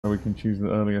we can choose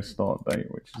the earliest start date,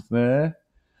 which is there.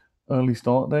 Early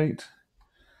start date.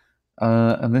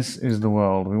 And this is the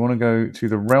world. We want to go to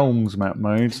the Realms map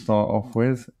mode, start off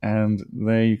with, and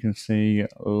there you can see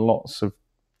lots of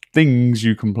things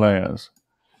you can play as.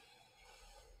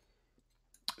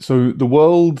 So the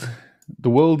world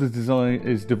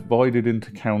is divided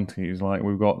into counties. Like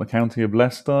we've got the county of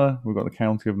Leicester, we've got the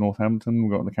county of Northampton,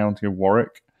 we've got the county of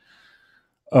Warwick.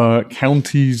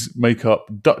 Counties make up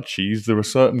duchies. There are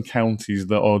certain counties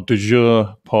that are de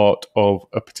jure part of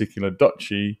a particular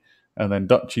duchy, and then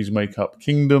duchies make up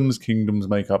kingdoms, kingdoms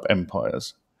make up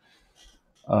empires.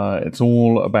 It's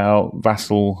all about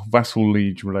vassal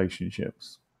liege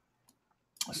relationships.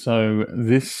 So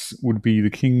this would be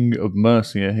the King of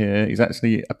Mercia here. He's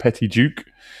actually a petty duke.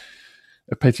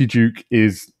 A petty duke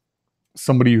is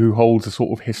somebody who holds a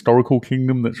sort of historical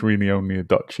kingdom that's really only a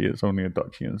duchy. It's only a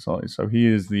duchy in size. So he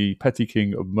is the petty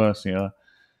king of Mercia,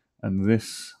 and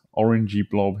this orangey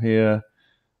blob here,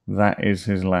 that is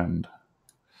his land.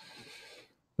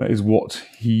 That is what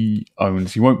he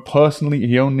owns. He won't personally,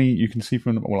 you can see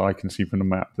from, well, I can see from the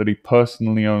map that he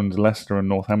personally owns Leicester and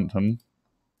Northampton,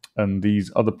 and these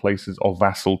other places are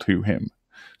vassal to him.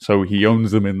 So he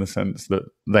owns them in the sense that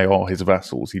they are his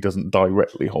vassals. He doesn't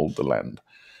directly hold the land.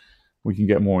 We can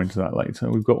get more into that later.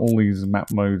 We've got all these map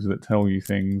modes that tell you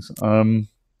things. When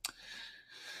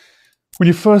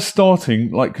you're first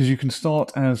starting, like, because you can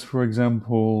start as, for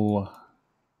example,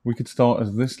 we could start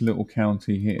as this little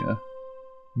county here,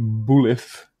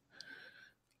 Bullif,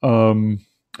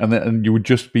 and then you would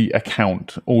just be a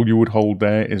count. All you would hold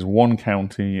there is one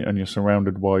county, and you're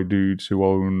surrounded by dudes who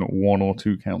own one or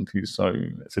two counties. So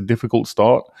it's a difficult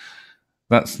start.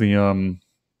 That's the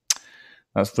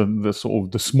sort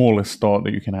of the smallest start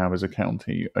that you can have as a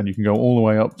county, and you can go all the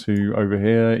way up to over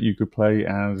here. You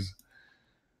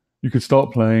could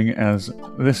start playing as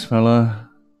this fella,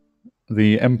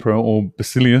 the emperor or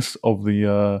Basilius of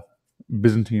the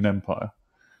Byzantine Empire,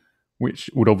 which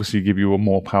would obviously give you a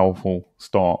more powerful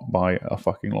start by a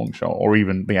fucking long shot, or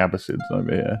even the Abbasids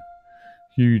over here.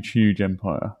 Huge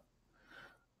empire.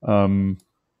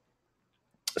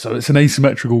 So it's an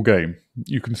asymmetrical game.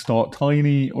 You can start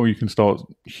tiny or you can start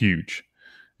huge.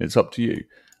 It's up to you.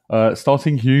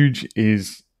 Starting huge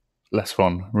is less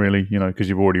fun, really, because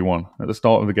you've already won. At the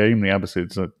start of the game, the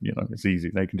Abbasids are, it's easy.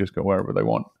 They can just go wherever they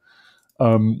want.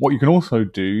 What you can also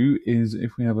do is,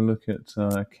 if we have a look at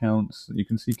counts, you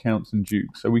can see counts and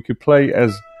dukes. So we could play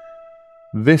as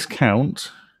this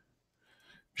count,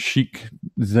 Sheikh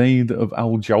Zayd of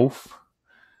Al Jawf.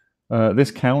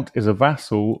 This count is a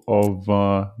vassal of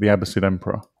the Abbasid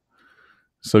Emperor.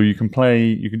 So you can play,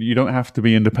 you don't have to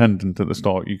be independent at the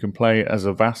start. You can play as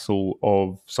a vassal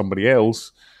of somebody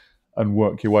else and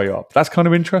work your way up. That's kind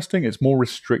of interesting. It's more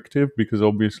restrictive because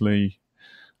obviously,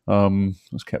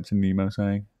 what's Captain Nemo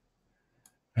saying?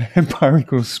 Empire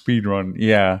equals speedrun.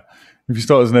 Yeah. If you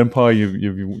start as an empire,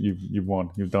 you've won.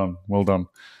 You've done. Well done.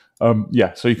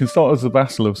 Yeah, so you can start as a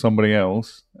vassal of somebody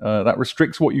else. That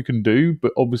restricts what you can do,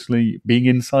 but obviously being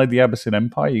inside the Abbasid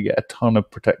Empire, you get a ton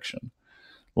of protection.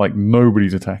 Like,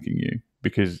 nobody's attacking you,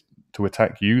 because to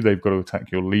attack you, they've got to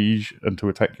attack your liege, and to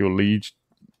attack your liege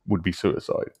would be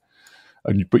suicide.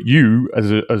 But you,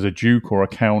 as a duke or a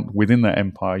count within that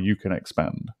empire, you can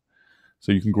expand.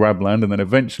 So you can grab land, and then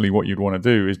eventually what you'd want to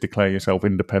do is declare yourself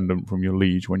independent from your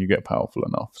liege when you get powerful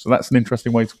enough. So that's an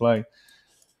interesting way to play.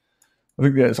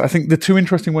 I think the two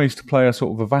interesting ways to play are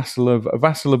sort of a vassal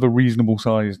of a reasonable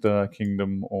sized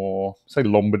kingdom, or say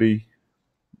Lombardy.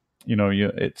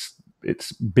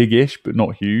 It's big-ish but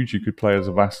not huge. You could play as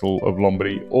a vassal of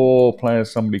Lombardy, or play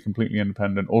as somebody completely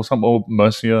independent, or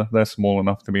Mercia. They're small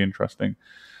enough to be interesting.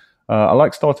 I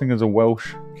like starting as a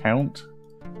Welsh count.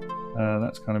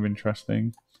 That's kind of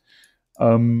interesting.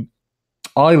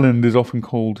 Island is often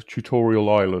called Tutorial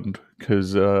Island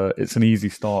because it's an easy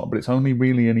start, but it's only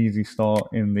really an easy start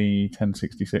in the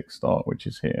 1066 start, which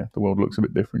is here. The world looks a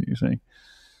bit different, you see.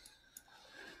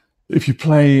 If you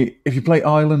play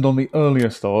Island on the earlier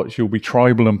starts, you'll be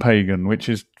tribal and pagan, which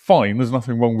is fine. There's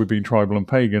nothing wrong with being tribal and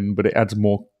pagan, but it adds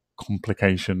more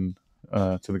complication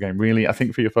to the game. Really, I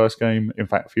think for your first game,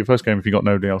 if you got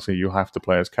no DLC, you'll have to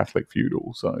play as Catholic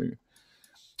feudal. So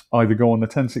either go on the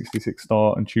 1066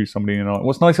 start and choose somebody in Ireland.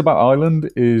 What's nice about Ireland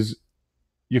is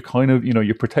you're kind of,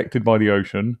 you're protected by the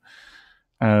ocean,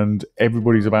 and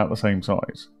everybody's about the same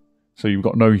size. So you've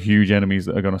got no huge enemies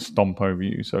that are going to stomp over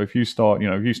you. So if you start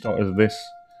as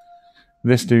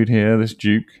this dude here, this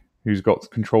duke, who's got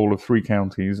control of 3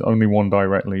 counties, only one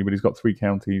directly, but he's got 3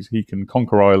 counties. He can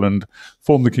conquer Ireland,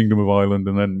 form the Kingdom of Ireland,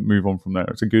 and then move on from there.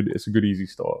 It's a good easy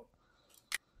start.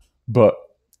 But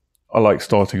I like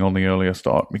starting on the earlier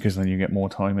start because then you get more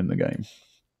time in the game.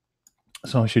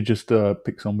 So I should just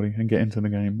pick somebody and get into the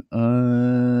game.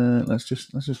 Let's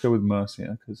just go with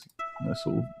Mercia because that's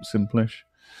all simplish.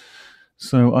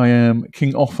 So I am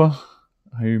King Offa,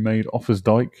 who made Offa's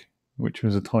Dyke, which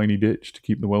was a tiny ditch to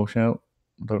keep the Welsh out.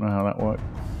 I don't know how that worked.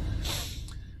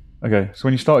 Okay, so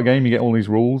when you start a game, you get all these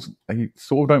rules. They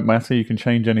sort of don't matter. You can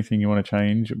change anything you want to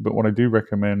change. But what I do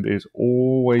recommend is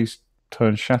always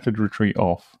turn Shattered Retreat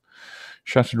off.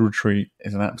 Shattered Retreat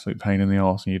is an absolute pain in the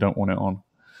arse, and you don't want it on.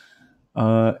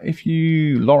 If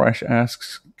you, Lorash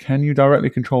asks, can you directly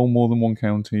control more than one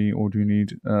county, or do you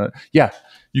need? Yeah,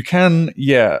 you can.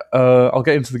 Yeah, I'll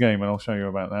get into the game and I'll show you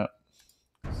about that.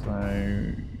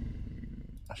 So,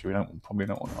 actually, probably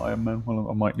don't want Iron Man. Well,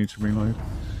 I might need to reload.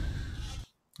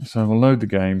 So we'll load the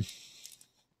game.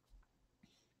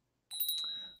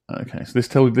 Okay,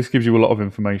 so this gives you a lot of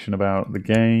information about the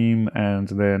game, and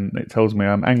then it tells me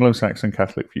I'm Anglo-Saxon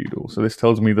Catholic feudal. So this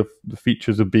tells me the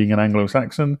features of being an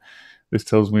Anglo-Saxon. This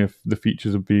tells me the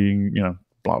features of being,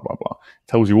 blah blah blah. It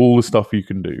tells you all the stuff you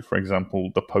can do. For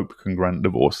example, the Pope can grant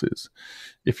divorces.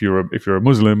 If you're a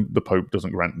Muslim, the Pope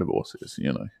doesn't grant divorces.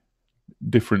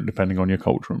 Different depending on your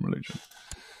culture and religion.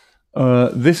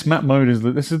 This map mode is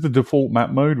the default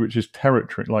map mode, which is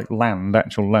territory, like land,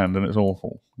 actual land, and it's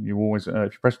awful. You always,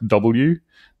 if you press W,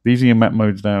 these are your map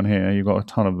modes down here. You've got a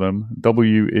ton of them.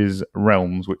 W is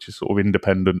realms, which is sort of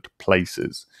independent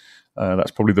places.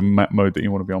 That's probably the map mode that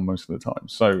you want to be on most of the time.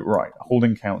 So, right,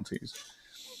 holding counties.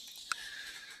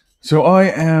 So I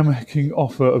am King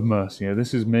Offa of Mercia.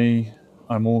 This is me.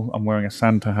 I'm wearing a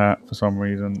Santa hat for some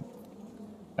reason,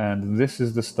 and this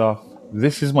is the stuff.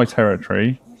 This is my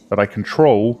territory that I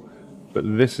control, but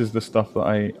this is the stuff that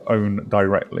I own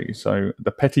directly. So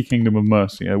the Petty Kingdom of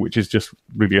Mercia, which is just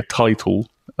really a title,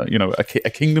 a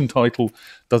kingdom title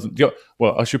doesn't.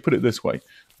 Well, I should put it this way: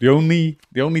 the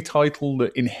only title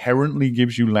that inherently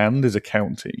gives you land is a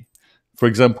county. For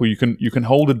example, you can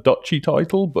hold a duchy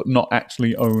title, but not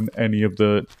actually own any of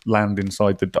the land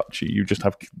inside the duchy. You just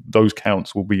have those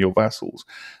counts will be your vassals,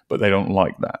 but they don't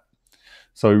like that.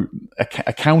 So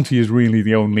a county is really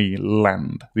the only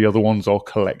land. The other ones are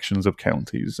collections of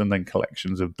counties and then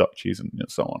collections of duchies and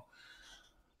so on.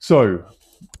 So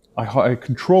I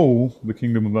control the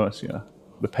Kingdom of Mercia,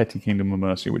 the Petty Kingdom of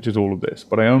Mercia, which is all of this.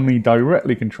 But I only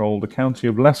directly control the County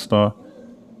of Leicester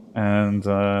and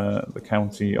the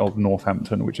County of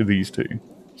Northampton, which are these two.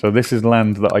 So this is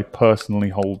land that I personally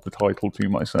hold the title to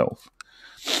myself.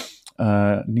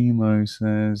 Nemo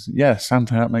says, yeah,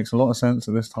 Santa Hat makes a lot of sense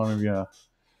at this time of year.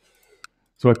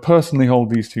 So I personally hold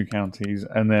these two counties,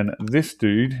 and then this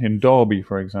dude in Derby,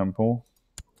 for example,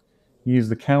 he is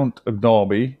the Count of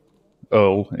Derby,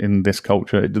 Earl in this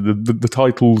culture. The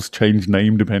titles change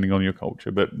name depending on your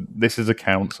culture, but this is a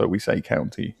count, so we say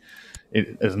county.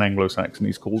 As an Anglo-Saxon,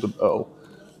 he's called an Earl.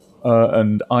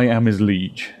 And I am his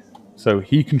liege. So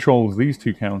he controls these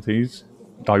two counties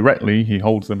directly, he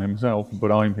holds them himself,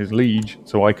 but I'm his liege,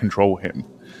 so I control him.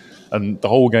 And the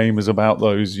whole game is about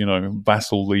those,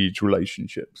 vassal-liege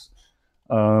relationships.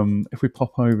 If we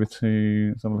pop over to,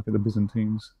 let's have a look at the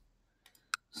Byzantines.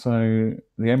 So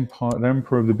the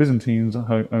Emperor of the Byzantines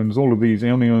owns all of these. He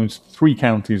only owns 3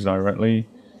 counties directly.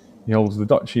 He holds the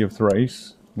Duchy of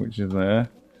Thrace, which is there,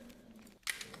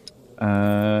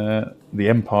 the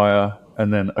Empire,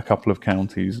 and then a couple of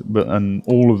counties. And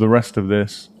all of the rest of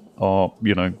this are,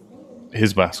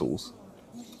 his vassals.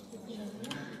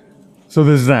 So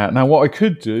there's that. Now, what I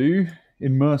could do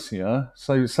in Mercia,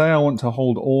 so say I want to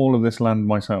hold all of this land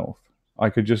myself, I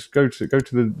could just go to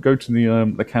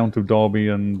the Count of Derby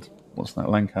and what's that,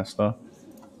 Lancaster,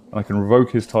 and I can revoke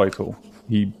his title.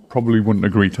 He probably wouldn't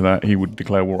agree to that. He would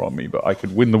declare war on me, but I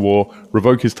could win the war,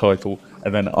 revoke his title,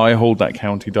 and then I hold that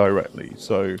county directly.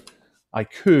 So I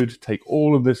could take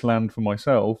all of this land for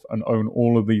myself and own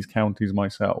all of these counties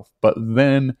myself. But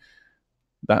then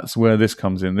that's where this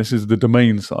comes in. This is the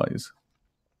domain size,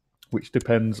 which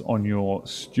depends on your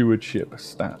stewardship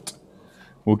stat.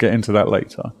 We'll get into that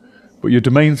later. But your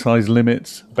domain size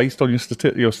limits, based on your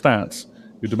stats,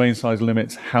 your domain size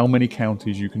limits how many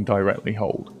counties you can directly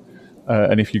hold.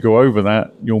 And if you go over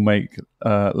that, you'll make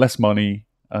less money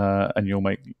and you'll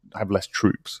have less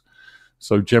troops.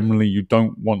 So generally, you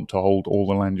don't want to hold all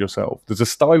the land yourself. There's a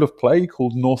style of play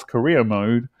called North Korea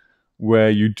mode, where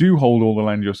you do hold all the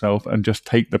land yourself and just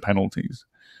take the penalties,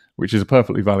 which is a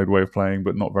perfectly valid way of playing,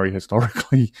 but not very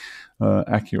historically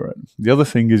accurate. The other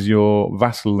thing is your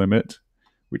vassal limit,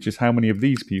 which is how many of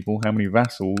these people, how many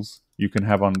vassals you can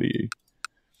have under you.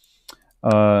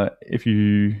 If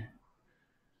you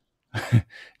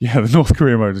Yeah, the North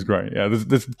Korea mode is great. Yeah,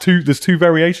 there's two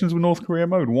variations with North Korea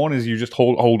mode. One is you just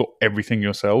hold everything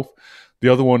yourself. The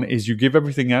other one is you give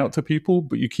everything out to people,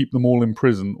 but you keep them all in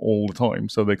prison all the time,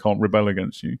 so they can't rebel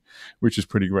against you, which is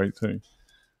pretty great too.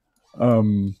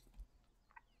 Um,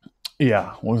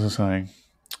 yeah, what was I saying?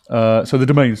 So the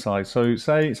domain size. So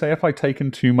say if I'd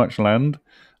taken too much land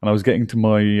and I was getting to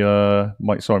my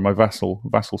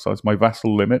vassal size, my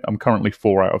vassal limit. I'm currently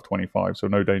 4 out of 25, so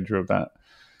no danger of that.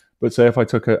 But say if I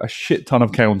took a shit ton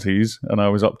of counties and I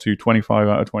was up to 25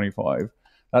 out of 25,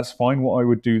 that's fine. What I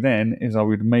would do then is I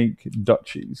would make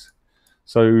duchies.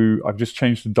 So I've just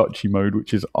changed the duchy mode,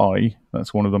 which is I.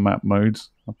 That's one of the map modes.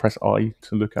 I press I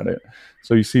to look at it.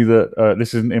 So you see that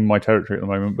this isn't in my territory at the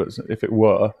moment, but if it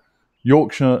were,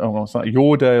 Yorkshire,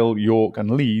 Yoredale, York, and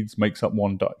Leeds makes up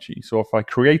one duchy. So if I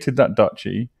created that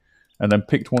duchy and then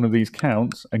picked one of these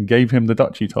counts and gave him the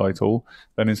duchy title,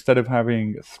 then instead of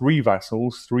having 3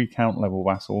 vassals, 3 count level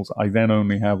vassals, I then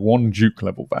only have 1 duke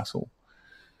level vassal.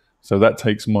 So that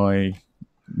takes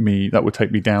that would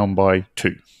take me down by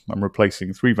 2. I'm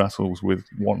replacing 3 vassals with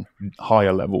 1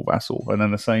 higher level vassal. And then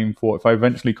the same for if I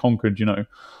eventually conquered,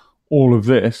 all of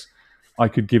this, I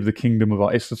could give the kingdom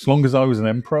of as long as I was an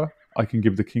emperor, I can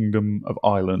give the kingdom of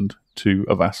Ireland to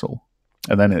a vassal.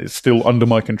 And then it's still under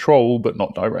my control, but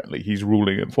not directly. He's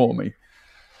ruling it for me.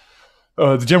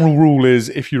 The general rule is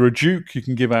if you're a duke, you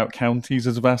can give out counties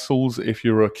as vassals. If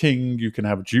you're a king, you can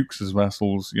have dukes as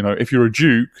vassals. If you're a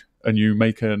duke and you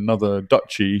make another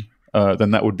duchy,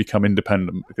 then that would become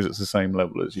independent because it's the same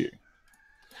level as you.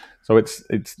 So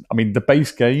the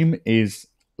base game is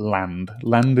land.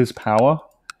 Land is power,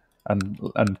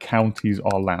 and counties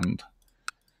are land.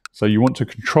 So you want to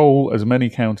control as many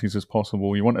counties as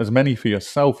possible. You want as many for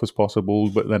yourself as possible,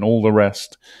 but then all the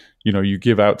rest, you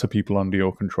give out to people under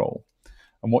your control.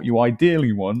 And what you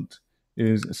ideally want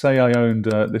is, say I owned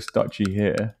this duchy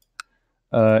here,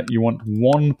 you want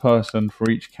 1 person for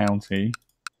each county,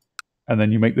 and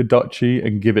then you make the duchy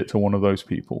and give it to one of those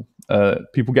people.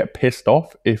 People get pissed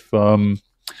off if the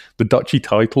duchy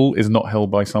title is not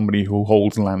held by somebody who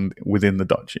holds land within the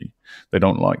duchy. They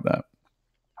don't like that.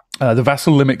 The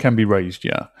vassal limit can be raised,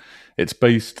 yeah. It's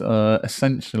based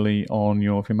essentially on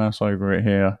if you mouse over it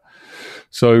here.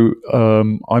 So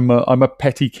I'm a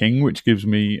petty king, which gives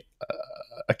me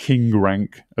a king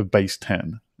rank of base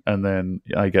 10. And then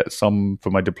I get some for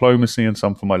my diplomacy and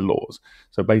some for my laws.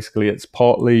 So basically it's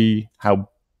partly how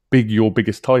big your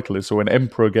biggest title is. So an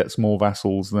emperor gets more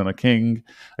vassals than a king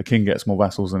gets more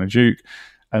vassals than a duke.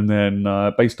 And then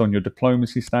based on your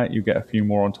diplomacy stat, you get a few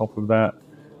more on top of that.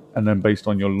 And then based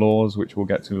on your laws, which we'll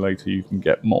get to later, you can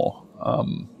get more.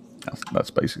 That's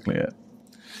basically it.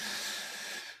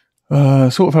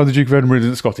 Sort of how the Duke of Edinburgh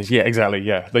is Scottish. Yeah, exactly.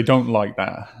 Yeah, they don't like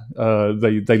that.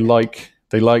 They like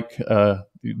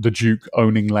the Duke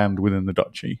owning land within the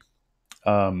duchy.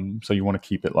 So you want to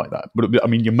keep it like that. But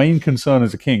your main concern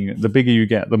as a king, the bigger you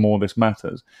get, the more this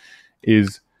matters,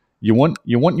 is you want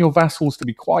your vassals to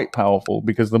be quite powerful,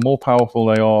 because the more powerful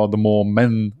they are, the more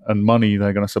men and money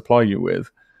they're going to supply you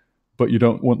with. But you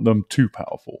don't want them too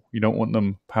powerful. You don't want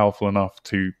them powerful enough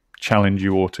to challenge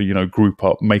you or to, group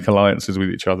up, make alliances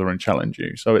with each other and challenge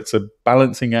you. So it's a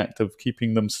balancing act of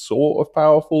keeping them sort of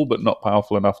powerful, but not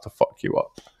powerful enough to fuck you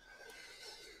up.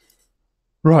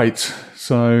 Right.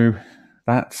 So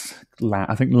that's land.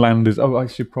 I think land is. Oh, I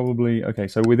should probably. Okay.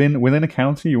 So within a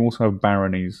county, you also have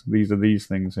baronies. These are these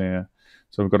things here.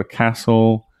 So we've got a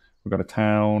castle, we've got a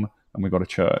town, and we've got a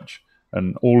church.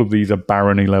 And all of these are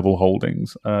barony level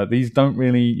holdings. These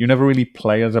you never really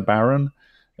play as a baron.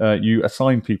 You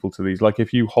assign people to these. Like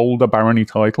if you hold a barony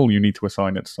title, you need to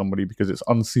assign it to somebody, because it's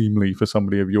unseemly for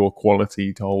somebody of your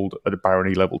quality to hold a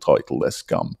barony level title. They're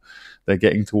scum. They're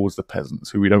getting towards the peasants,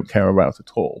 who we don't care about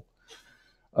at all.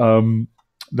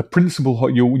 The principal,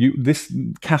 this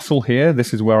castle here,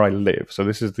 this is where I live. So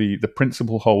this is the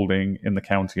principal holding in the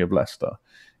county of Leicester.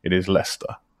 It is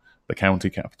Leicester, the county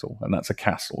capital, and that's a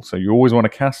castle. So you always want a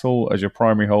castle as your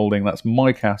primary holding. That's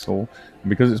my castle, and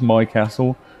because it's my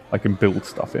castle, I can build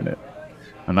stuff in it,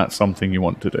 and that's something you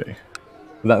want to do.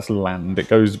 That's land. It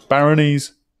goes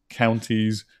baronies,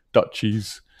 counties,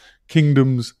 duchies,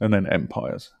 kingdoms, and then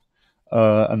empires.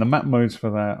 And the map modes for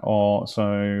that are,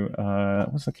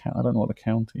 what's the count? I don't know what the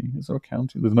county is. There a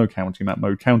county? There's no county map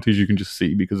mode. Counties you can just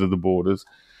see because of the borders.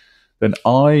 Then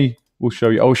I will show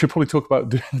you. Oh, we should probably talk about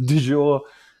de jure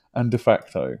and de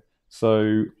facto.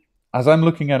 So as I'm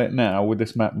looking at it now with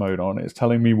this map mode on, it's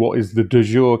telling me what is the de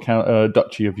jure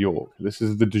Duchy of York. This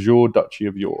is the de jure Duchy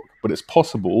of York. But it's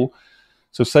possible.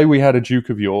 So say we had a Duke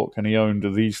of York and he owned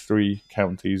these 3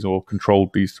 counties or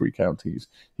controlled these 3 counties.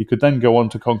 He could then go on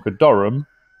to conquer Durham,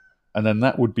 and then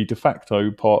that would be de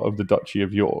facto part of the Duchy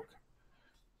of York.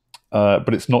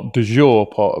 But it's not de jure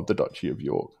part of the Duchy of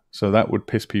York. So that would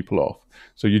piss people off.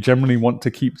 So you generally want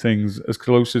to keep things as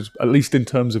close as, at least in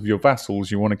terms of your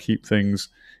vassals, you want to keep things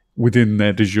within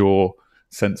their de jure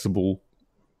sensible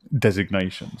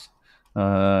designations.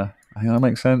 I think that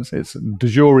makes sense. It's de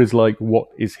jure is like what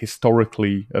is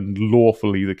historically and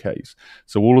lawfully the case.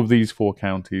 So all of these 4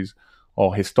 counties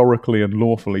are historically and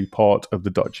lawfully part of the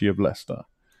Duchy of Leicester.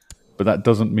 But that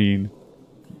doesn't mean,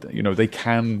 they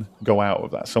can go out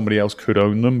of that. Somebody else could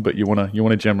own them, but you want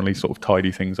to generally sort of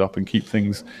tidy things up and keep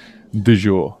things de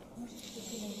jure.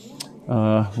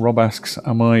 Rob asks,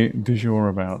 "Am I de jure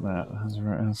about that?"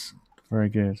 That's very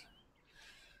good.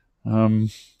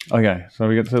 Okay,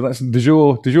 so that's de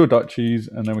jure duchies,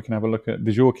 and then we can have a look at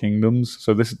de jure kingdoms.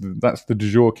 So that's the de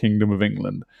jure kingdom of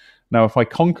England. Now, if I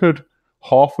conquered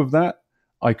half of that,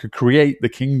 I could create the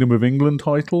Kingdom of England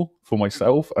title for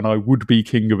myself, and I would be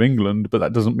King of England, but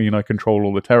that doesn't mean I control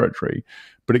all the territory.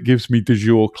 But it gives me de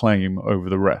jure claim over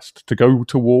the rest. To go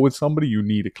to war with somebody, you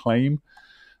need a claim,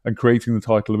 and creating the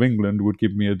title of England would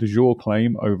give me a de jure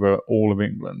claim over all of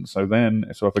England. So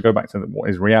if I go back to what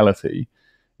is reality,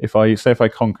 if I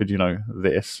conquered,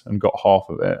 this and got half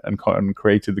of it and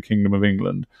created the Kingdom of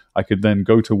England, I could then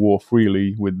go to war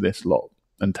freely with this lot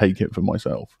and take it for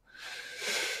myself.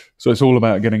 So it's all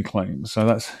about getting claims. So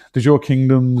that's de jure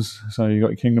kingdoms. So you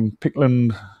got your kingdom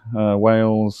Pictland,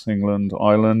 Wales, England,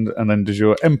 Ireland, and then de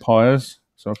jure empires.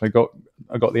 So if I got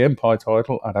the empire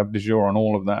title, I'd have de jure on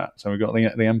all of that. So we got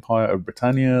the Empire of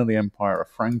Britannia, the Empire of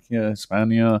Francia,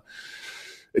 Hispania,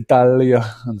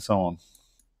 Italia, and so on.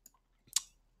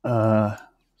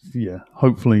 Yeah,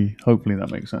 hopefully that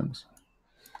makes sense.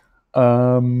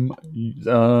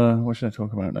 What should I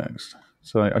talk about next?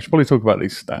 So I should probably talk about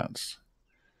these stats.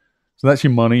 So that's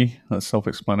your money. That's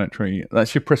self-explanatory.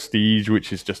 That's your prestige,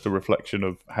 which is just a reflection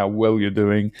of how well you're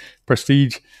doing.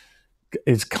 Prestige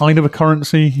is kind of a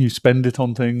currency. You spend it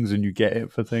on things and you get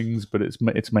it for things, but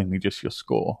it's mainly just your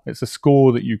score. It's a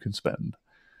score that you can spend.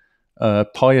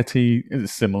 Piety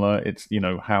is similar. It's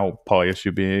how pious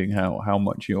you're being, how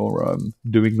much you're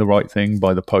doing the right thing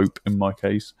by the Pope in my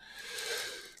case.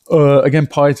 Again,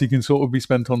 piety can sort of be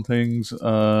spent on things.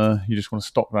 You just want to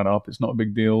stock that up. It's not a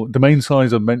big deal. Domain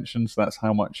size I've mentioned, so that's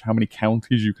how many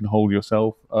counties you can hold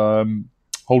yourself.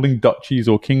 Holding duchies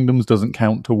or kingdoms doesn't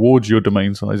count towards your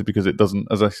domain size because it doesn't,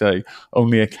 as I say,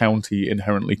 only a county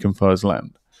inherently confers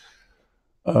land.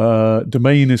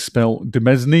 Domain is spelled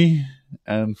Demesne,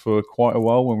 and for quite a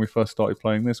while when we first started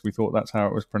playing this, we thought that's how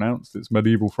it was pronounced. It's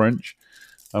medieval French,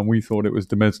 and we thought it was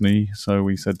Demesne, so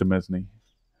we said Demesne.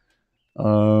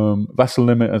 Vassal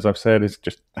limit, as I've said, is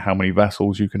just how many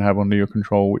vassals you can have under your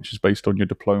control, which is based on your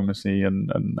diplomacy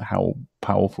and how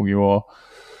powerful you are.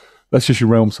 That's just your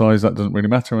realm size. That doesn't really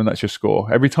matter, and that's your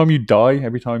score. Every time you die,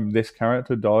 every time this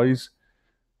character dies,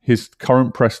 his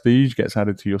current prestige gets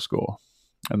added to your score,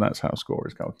 and that's how score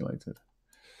is calculated.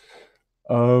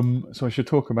 So I should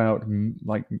talk about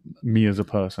me as a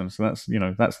person. So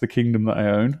that's the kingdom that I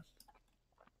own,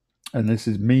 and this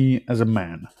is me as a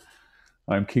man.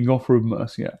 I'm King Offer of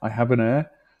Mercia. I have an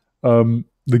heir.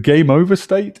 The game over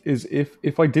state is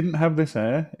if I didn't have this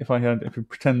heir, if we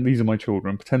pretend these are my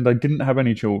children, pretend I didn't have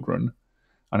any children,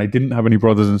 and I didn't have any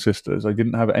brothers and sisters, I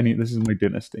didn't have any, this is my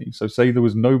dynasty. So say there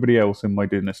was nobody else in my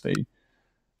dynasty,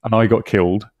 and I got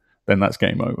killed, then that's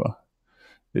game over.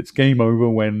 It's game over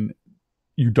when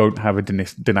you don't have a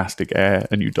dynastic heir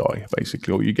and you die,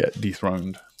 basically, or you get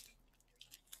dethroned.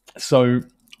 So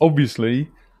obviously,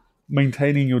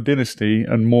 maintaining your dynasty,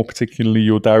 and more particularly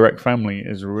your direct family,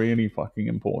 is really fucking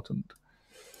important.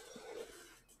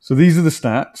 So these are the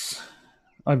stats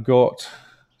I've got.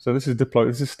 So this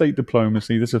is state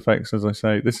diplomacy. This affects, as I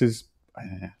say,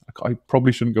 I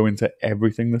probably shouldn't go into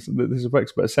everything this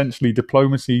affects, but essentially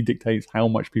diplomacy dictates how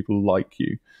much people like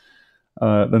you.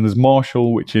 Then there's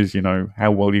martial, which is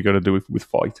how well you're going to do with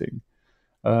fighting.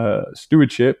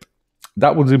 Stewardship,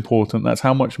 that one's important. That's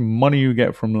how much money you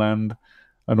get from land,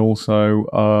 and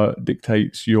also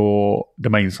dictates your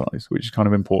domain size, which is kind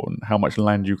of important, how much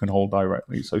land you can hold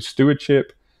directly. So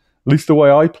stewardship, at least the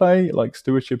way I play,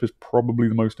 stewardship is probably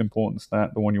the most important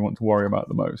stat, the one you want to worry about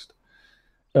the most.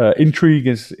 Intrigue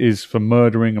is for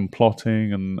murdering and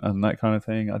plotting and that kind of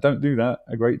thing. I don't do that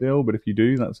a great deal, but if you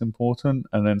do, that's important.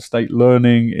 And then state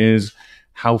learning is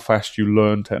how fast you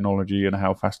learn technology and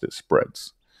how fast it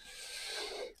spreads.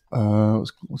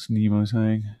 What's Nemo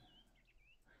saying?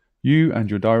 You and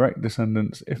your direct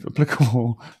descendants, if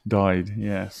applicable, died.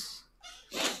 Yes.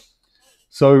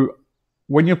 So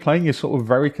when you're playing, you're sort of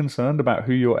very concerned about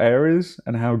who your heir is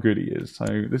and how good he is.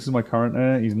 So this is my current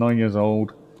heir. He's 9 years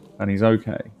old. and he's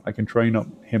okay, I can train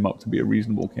him up to be a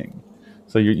reasonable king.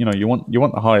 So you want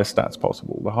the highest stats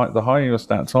possible. The higher your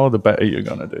stats are, the better you're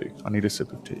gonna do. I need a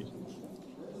sip of tea.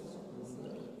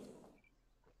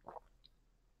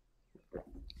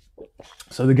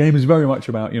 So the game is very much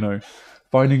about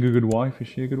finding a good wife. Is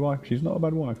she a good wife? She's not a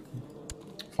bad wife.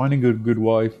 Finding a good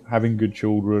wife, having good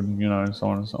children, so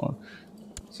on and so on.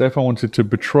 So if I wanted to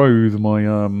betroth my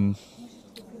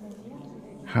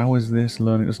how is this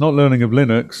learning? It's not learning of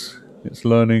Linux. It's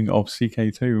learning of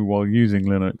CKII while using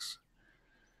Linux.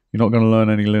 You're not going to learn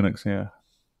any Linux here.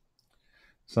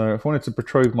 So if I wanted to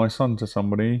betroth my son to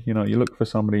somebody, you look for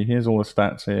somebody. Here's all the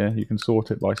stats here. You can sort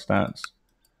it by stats.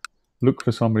 Look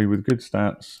for somebody with good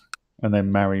stats, and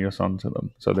then marry your son to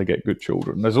them, so they get good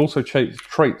children. There's also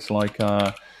traits like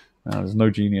there's no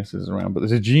geniuses around, but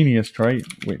there's a genius trait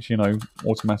which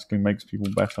automatically makes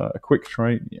people better. A quick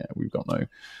trait, yeah, we've got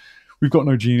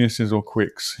no geniuses or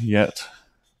quicks yet.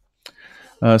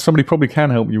 Somebody probably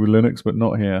can help you with Linux, but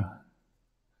not here.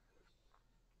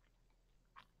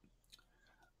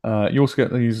 You also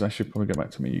get these. I should probably get back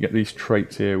to me. You get these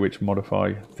traits here which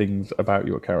modify things about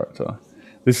your character.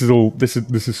 This is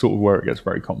sort of where it gets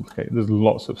very complicated. There's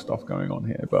lots of stuff going on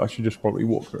here, but I should just probably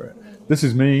walk through it. This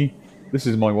is me. This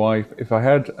is my wife. If I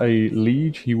had a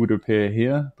liege, he would appear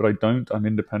here, but I don't. I'm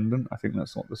independent. I think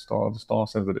that's not the star. The star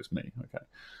says that it's me.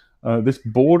 Okay. This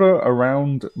border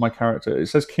around my character, it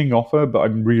says King Offer, but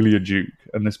I'm really a duke,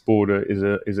 and this border is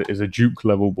a duke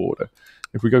level border.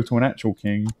 If we go to an actual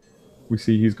king, we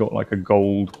see he's got like a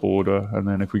gold border, and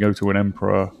then if we go to an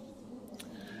emperor,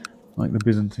 like the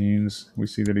Byzantines, we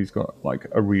see that he's got like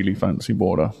a really fancy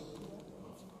border.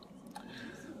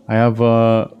 I have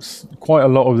quite a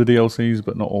lot of the DLCs,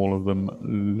 but not all of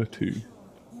them. Too.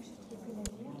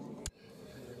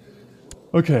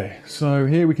 Okay, so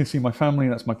here we can see my family.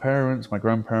 That's my parents, my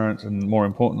grandparents, and more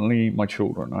importantly, my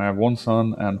children. I have one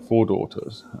son and 4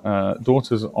 daughters.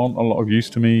 Daughters aren't a lot of use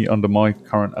to me under my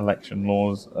current election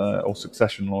laws, or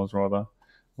succession laws, rather.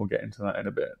 We'll get into that in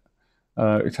a bit.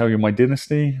 It tells you my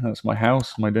dynasty. That's my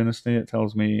house, my dynasty. It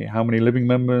tells me how many living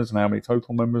members and how many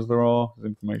total members there are. There's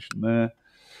information there.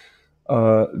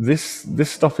 This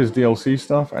stuff is DLC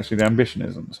stuff. Actually, the ambition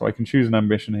isn't. So I can choose an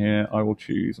ambition here. I will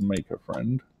choose make a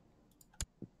friend.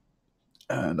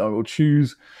 And I will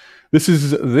choose.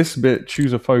 This bit.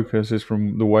 Choose a focus is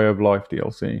from the Way of Life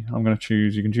DLC. I'm going to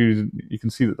choose. You can choose. You can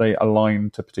see that they align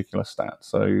to particular stats.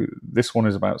 So this one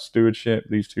is about stewardship.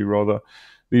 These two rather.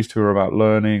 These two are about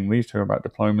learning. These two are about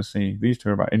diplomacy. These two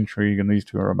are about intrigue, and these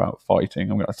two are about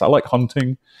fighting. I like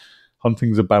hunting.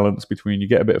 Hunting's a balance between you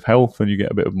get a bit of health and you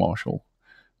get a bit of martial,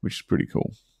 which is pretty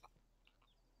cool.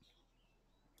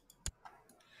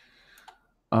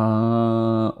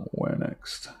 Where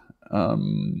next?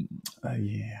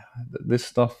 Yeah, this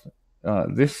stuff.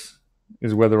 This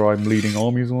is whether I'm leading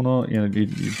armies or not. You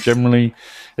generally,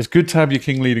 it's good to have your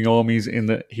king leading armies in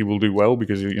that he will do well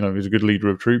because he's a good leader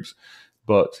of troops,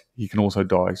 but he can also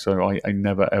die. So I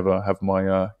never ever have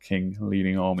my king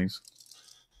leading armies.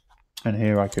 And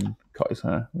here I can cut his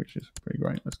hair, which is pretty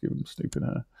great. Let's give him stupid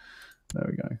hair. There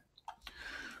we go.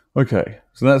 Okay,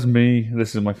 so that's me.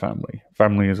 This is my family.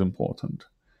 Family is important.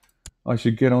 I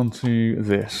should get on to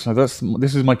this. So this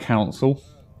is my council.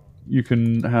 You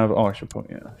can have. I should go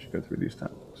through these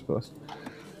tabs first.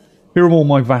 Here are all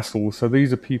my vassals. So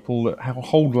these are people that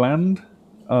hold land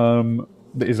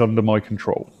that is under my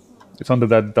control. It's under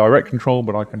their direct control,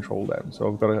 but I control them. So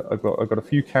I've got a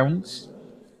few counts,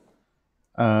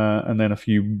 and then a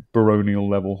few baronial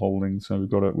level holdings. So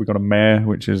we've got a mayor,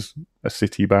 which is a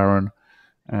city baron,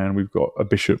 and we've got a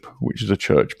bishop, which is a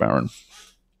church baron.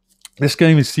 This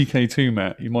game is CKII,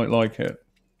 Matt. You might like it.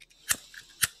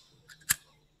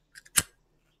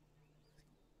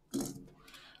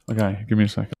 Okay, give me a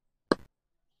second.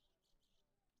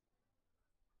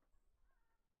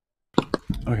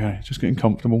 Okay, just getting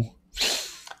comfortable.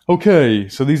 Okay,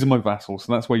 so these are my vassals.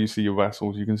 So that's where you see your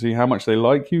vassals. You can see how much they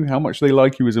like you. How much they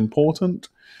like you is important,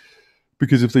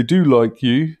 because if they do like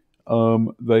you,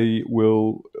 they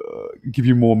will give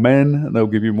you more men, and they'll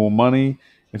give you more money.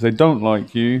 If they don't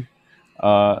like you,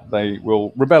 they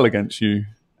will rebel against you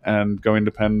and go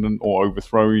independent or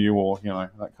overthrow you, or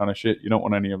that kind of shit. You don't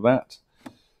want any of that.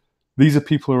 These are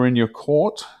people who are in your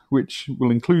court, which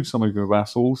will include some of your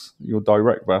vassals, your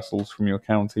direct vassals from your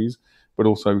counties, but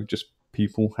also just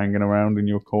people hanging around in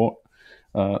your court.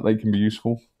 They can be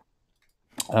useful.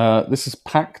 This is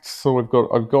pact, so I've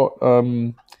got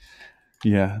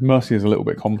Mercia is a little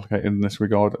bit complicated in this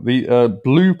regard. The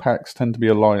blue pacts tend to be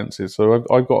alliances, so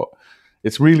I've got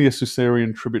It's really a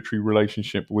Susarian tributary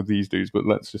relationship with these dudes, but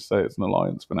let's just say it's an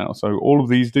alliance for now. So all of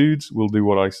these dudes will do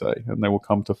what I say, and they will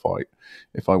come to fight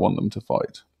if I want them to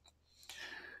fight.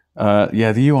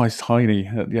 Yeah, the UI is tiny.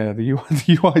 Yeah, the UI,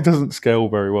 the UI doesn't scale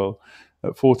very well.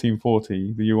 At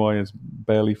 1440, the UI is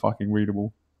barely fucking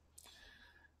readable.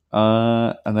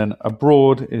 And then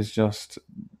abroad is just.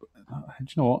 Do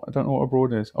you know what? I don't know what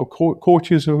abroad is. Oh,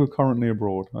 courtiers who are currently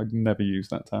abroad. I'd never use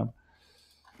that tab.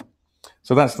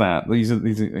 So that's that. These are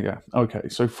yeah. Okay.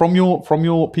 So from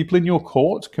your people in your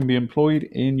court can be employed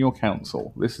in your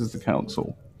council. This is the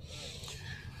council.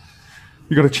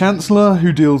 You've got a chancellor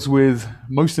who deals with,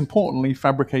 most importantly,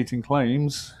 fabricating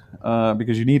claims,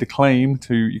 because you need a claim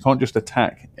to. You can't just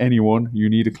attack anyone. You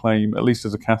need a claim. At least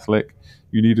as a Catholic,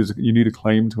 you need a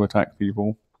claim to attack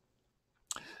people.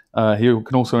 He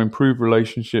can also improve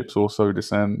relationships or sow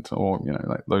dissent, or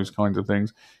like those kinds of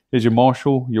things. Here's your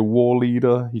marshal, your war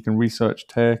leader. He can research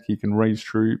tech. He can raise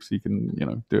troops. He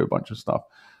can do a bunch of stuff.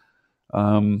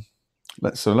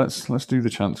 Let's do the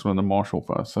chancellor and the marshal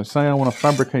first. So say I want to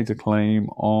fabricate a claim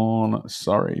on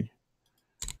Surrey.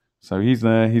 So he's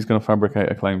there. He's going to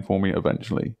fabricate a claim for me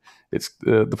eventually. It's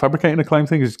the fabricating a claim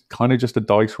thing is kind of just a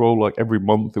dice roll. Like every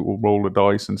month, it will roll a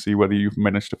dice and see whether you've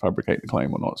managed to fabricate the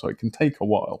claim or not. So it can take a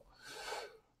while.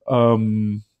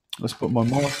 Let's put my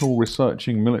marshal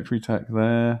researching military tech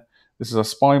there. This is a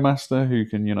spy master who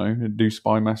can, do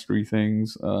spy mastery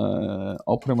things.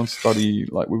 I'll put him on study.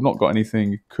 Like we've not got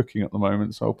anything cooking at the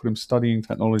moment, so I'll put him studying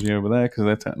technology over there because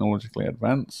they're technologically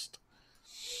advanced.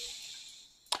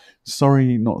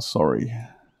 Sorry, not sorry.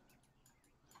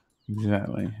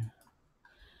 Exactly.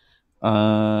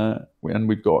 And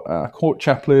we've got a court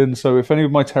chaplain. So if any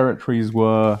of my territories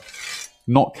were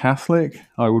not Catholic,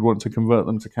 I would want to convert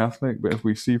them to Catholic. But if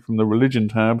we see from the religion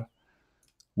tab,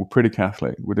 we're pretty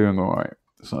Catholic. We're doing all right.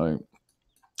 So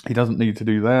he doesn't need to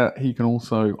do that. He can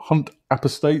also hunt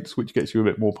apostates, which gets you a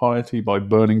bit more piety by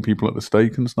burning people at the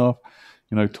stake and stuff.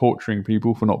 Torturing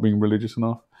people for not being religious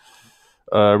enough.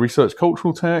 Research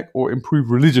cultural tech or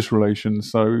improve religious relations.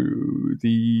 So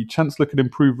the chancellor can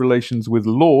improve relations with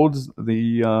lords.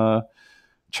 The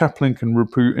chaplain can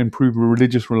improve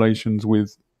religious relations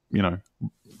with,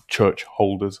 church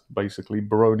holders, basically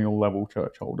baronial level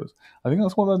church holders. I think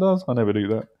that's what that does. I never do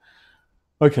that.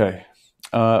 Okay,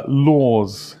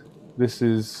 laws. This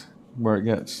is where it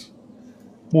gets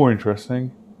more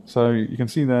interesting. So you can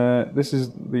see there, this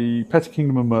is the Petty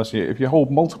Kingdom of Mercia. If you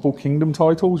hold multiple kingdom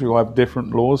titles, you'll have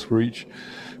different laws for each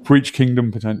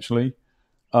kingdom potentially.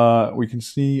 We can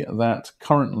see that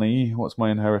currently, what's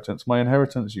my inheritance? My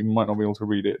inheritance, you might not be able to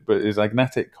read it, but is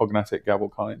agnatic, cognatic,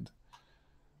 gavelkind.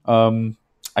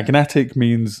 Agnatic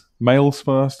means males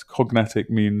first, cognatic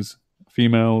means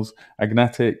females,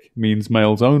 agnatic means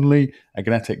males only,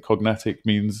 agnatic cognatic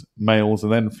means males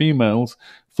and then females,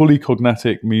 fully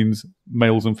cognatic means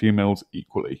males and females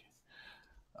equally.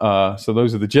 So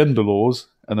those are the gender laws,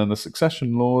 and then the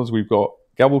succession laws, we've got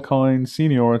gavelkind,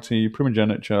 seniority,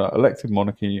 primogeniture, elective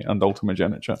monarchy, and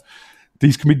ultimogeniture.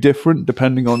 These can be different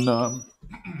depending on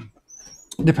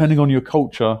your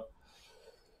culture.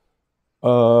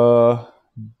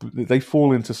 They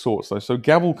fall into sorts though. So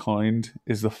gavelkind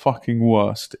is the fucking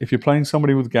worst. If you're playing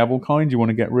somebody with gavelkind, you want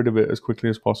to get rid of it as quickly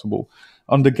as possible.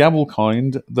 Under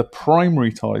gavelkind, the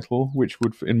primary title, which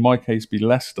would in my case be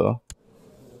Leicester,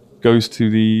 goes to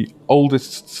the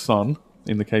oldest son,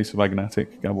 in the case of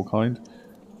agnatic gavelkind,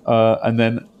 and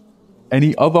then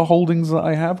any other holdings that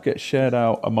I have get shared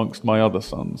out amongst my other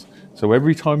sons. So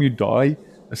every time you die,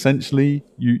 essentially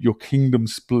your kingdom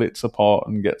splits apart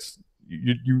and gets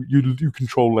you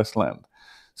control less land.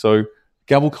 So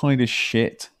gavelkind is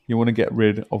shit. You want to get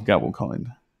rid of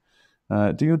gavelkind.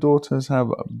 Do your daughters have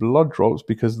blood drops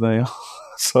because they are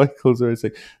cycles? Or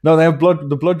anything? No, they have blood.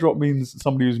 The blood drop means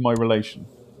somebody who's my relation.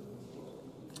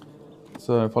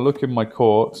 So if I look in my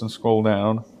courts and scroll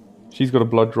down, she's got a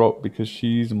blood drop because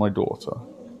she's my daughter.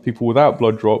 People without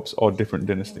blood drops are different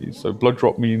dynasties. So blood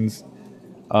drop means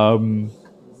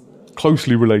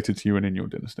closely related to you and in your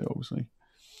dynasty, obviously.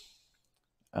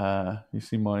 You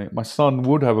see, my son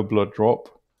would have a blood drop,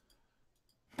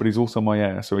 but he's also my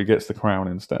heir, so he gets the crown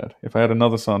instead. If I had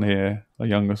another son here, a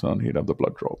younger son, he'd have the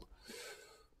blood drop.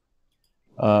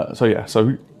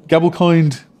 So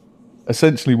gavelkind,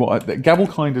 essentially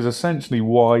gavelkind is essentially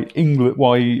why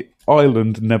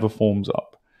Ireland never forms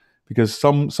up, because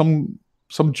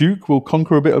some duke will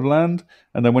conquer a bit of land,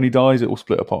 and then when he dies, it will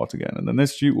split apart again. And then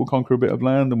this duke will conquer a bit of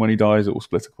land, and when he dies, it will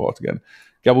split apart again.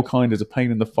 Gavelkind is a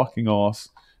pain in the fucking arse,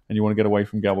 and you want to get away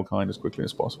from gavelkind as quickly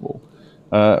as possible.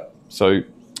 So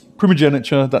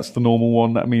primogeniture, that's the normal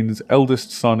one. That means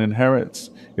eldest son inherits.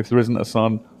 If there isn't a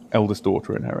son, eldest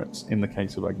daughter inherits in the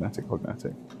case of agnatic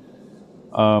cognatic.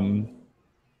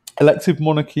 Elective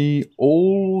monarchy,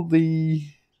 all the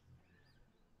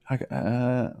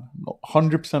not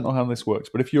 100% on how this works,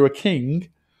 but if you're a king,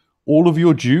 all of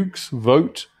your dukes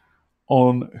vote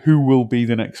on who will be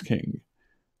the next king,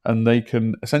 and they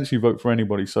can essentially vote for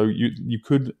anybody. So you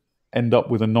could end up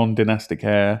with a non-dynastic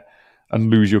heir and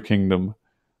lose your kingdom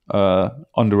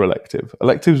under elective.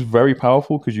 Elective is very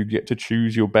powerful because you get to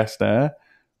choose your best heir,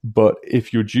 but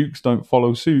if your dukes don't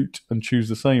follow suit and choose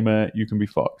the same heir, you can be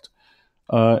fucked.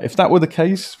 If that were the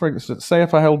case, for instance, say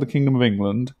if I held the Kingdom of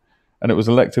England and it was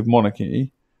elective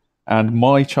monarchy, and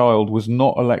my child was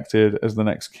not elected as the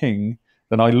next king,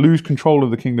 then I lose control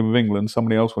of the Kingdom of England,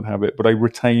 somebody else would have it, but I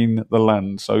retain the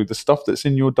land. So the stuff that's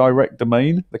in your direct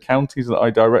domain, the counties that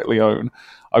I directly own,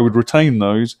 I would retain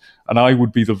those, and I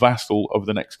would be the vassal of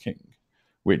the next king,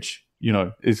 which,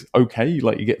 is okay.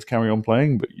 Like, you get to carry on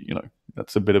playing, but,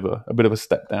 that's a bit of a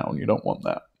step down. You don't want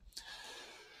that.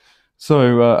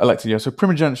 So elective, yeah. So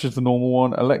primogeniture is the normal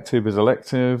one. Elective is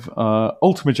elective.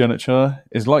 Ultimogeniture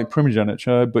is like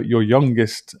primogeniture, but your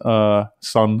youngest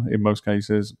son, in most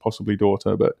cases, possibly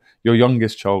daughter, but your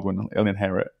youngest child will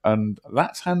inherit. And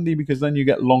that's handy because then you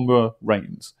get longer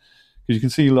reigns. Because you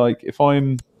can see, like, if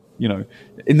I'm,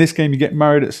 in this game, you get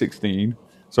married at 16,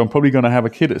 so I'm probably going to have a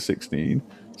kid at 16.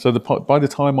 So by the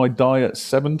time I die at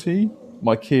 70,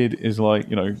 my kid is like,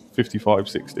 55,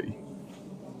 60.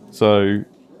 So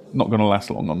not going to last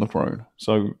long on the throne.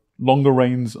 So longer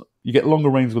reigns, you get longer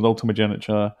reigns with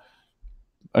ultimogeniture,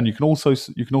 and you can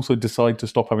also decide to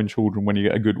stop having children when you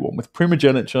get a good one. With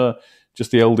primogeniture,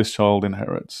 just the eldest child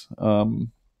inherits.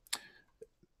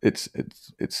 It's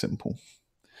simple.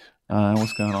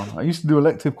 What's going on? I used to do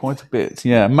elective quite a bit.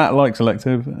 Yeah, Matt likes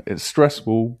elective. It's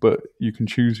stressful, but you can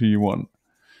choose who you want.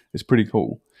 It's pretty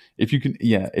cool. If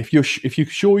you're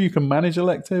sure you can manage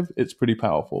elective, it's pretty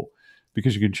powerful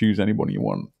because you can choose anybody you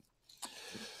want.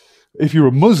 If you're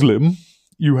a Muslim,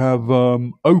 you have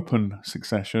open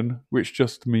succession, which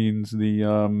just means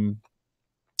the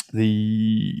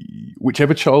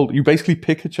whichever child, you basically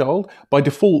pick a child. By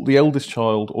default, the eldest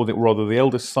child, or rather the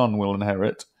eldest son, will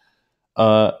inherit.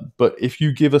 But if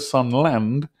you give a son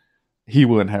land, he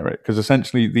will inherit, because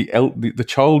essentially the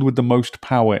child with the most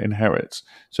power inherits.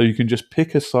 So you can just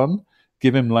pick a son,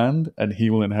 give him land, and he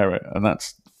will inherit, and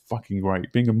that's fucking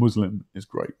great. Being a Muslim is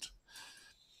great.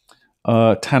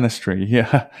 Tanistry,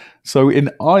 yeah. So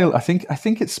in Ireland, I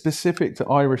think it's specific to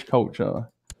Irish culture,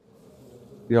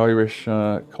 the Irish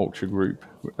culture group.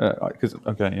 I should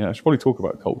probably talk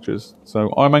about cultures.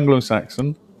 So I'm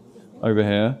Anglo-Saxon over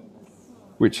here,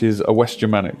 which is a West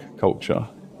Germanic culture.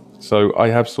 So I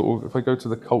have if I go to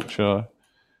the culture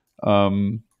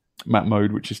map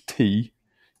mode, which is T,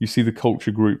 you see the culture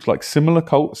groups. Like similar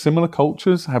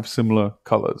cultures have similar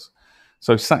colors.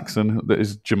 So Saxon, that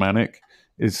is Germanic,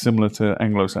 is similar to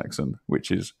Anglo-Saxon,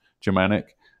 which is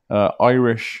Germanic.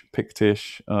 Irish,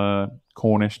 Pictish,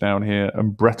 Cornish down here,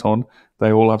 and Breton,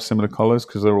 they all have similar colours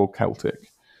because they're all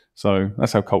Celtic. So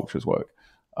that's how cultures work.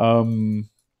 And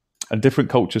different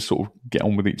cultures sort of get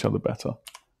on with each other better.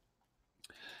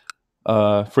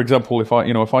 For example, if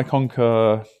I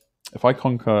conquer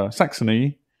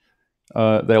Saxony,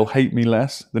 they'll hate me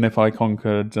less than if I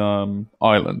conquered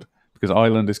Ireland, because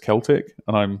Ireland is Celtic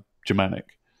and I'm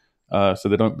Germanic. So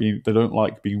they don't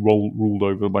like being ruled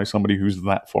over by somebody who's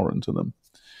that foreign to them.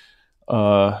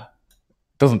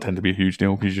 Doesn't tend to be a huge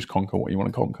deal because you just conquer what you want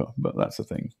to conquer, but that's the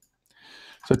thing.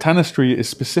 So Tanistry is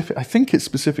specific. I think it's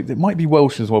specific. It might be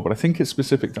Welsh as well, but I think it's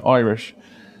specific to Irish.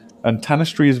 And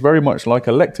Tanistry is very much like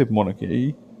elective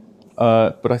monarchy.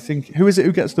 But I think, who is it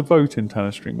who gets the vote in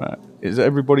Tanistry, Matt? Is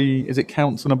it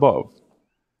counts and above?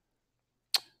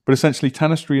 But essentially,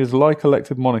 Tanistry is like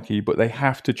elective monarchy, but they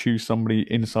have to choose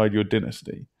somebody inside your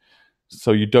dynasty.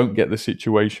 So you don't get the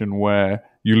situation where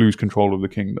you lose control of the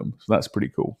kingdom. So that's pretty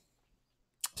cool.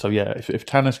 So yeah, if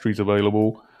Tanistry is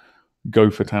available, go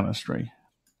for Tanistry.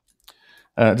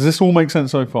 Does this all make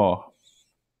sense so far?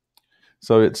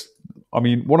 So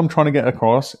what I'm trying to get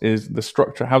across is the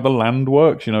structure, how the land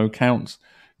works,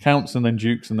 counts and then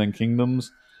dukes and then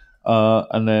kingdoms.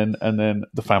 And then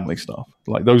the family stuff.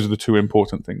 Like, those are the two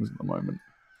important things at the moment.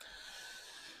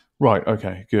 Right,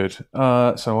 okay, good.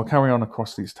 So I'll carry on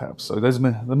across these tabs. So there's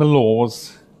my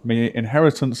laws, my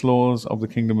inheritance laws of the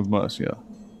Kingdom of Mercia.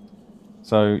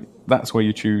 So that's where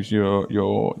you choose your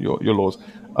laws.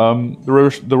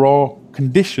 There are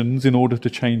conditions in order to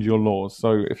change your laws.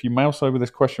 So if you mouse over this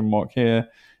question mark here,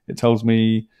 it tells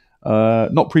me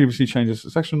not previously changed a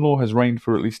succession law, has reigned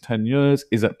for at least 10 years,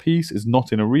 is at peace, is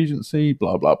not in a regency,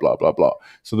 blah, blah, blah, blah, blah.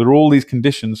 So there are all these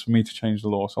conditions for me to change the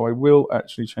law. So I will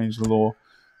actually change the law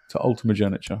to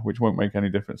ultimogeniture, which won't make any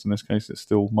difference in this case. It's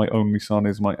still my only son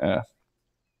is my heir.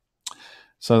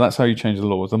 So that's how you change the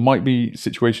laws. There might be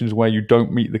situations where you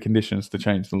don't meet the conditions to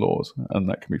change the laws, and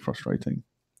that can be frustrating.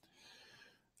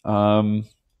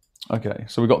 Okay,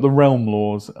 so we got the realm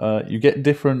laws. You get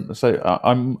different. So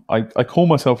I call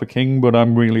myself a king, but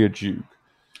I'm really a duke.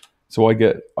 So I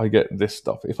get this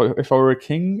stuff. If I were a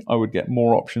king, I would get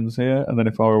more options here, and then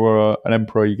if I were an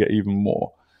emperor, you get even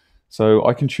more. So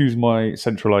I can choose my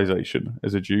centralization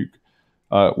as a duke,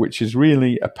 which is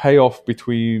really a payoff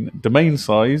between domain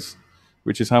size,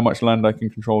 which is how much land I can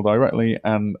control directly,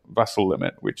 and vassal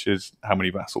limit, which is how many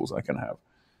vassals I can have.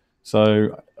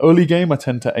 So early game, I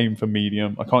tend to aim for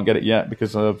medium. I can't get it yet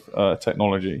because of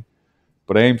technology,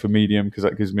 but I aim for medium because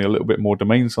that gives me a little bit more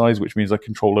domain size, which means I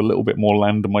control a little bit more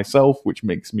land myself, which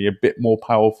makes me a bit more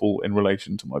powerful in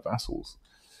relation to my vassals,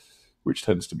 which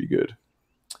tends to be good.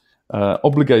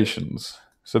 Obligations.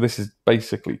 So this is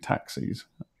basically taxes.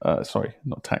 Sorry,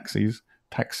 not taxes.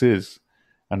 Taxes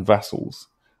and vassals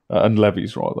and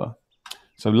levies rather.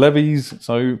 So levies.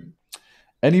 So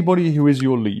anybody who is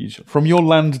your liege, from your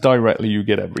land directly, you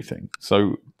get everything.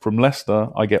 So from Leicester,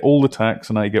 I get all the tax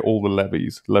and I get all the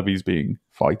levies, levies being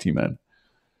fighty men.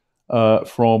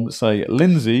 From, say,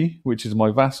 Lindsay, which is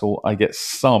my vassal, I get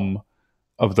some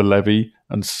of the levy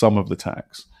and some of the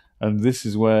tax. And this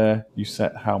is where you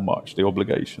set how much, the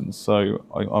obligations. So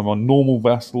I'm on normal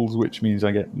vassals, which means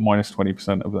I get minus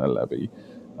 20% of their levy.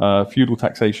 Feudal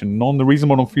taxation non. The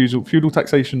reason I'm on feudal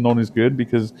taxation non is good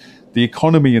because the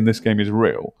economy in this game is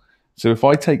real. So if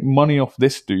I take money off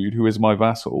this dude who is my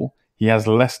vassal, he has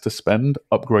less to spend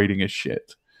upgrading his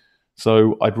shit.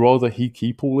 So I'd rather he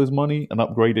keep all his money and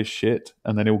upgrade his shit,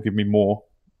 and then he'll give me more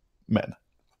men.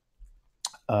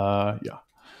 Yeah.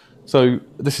 So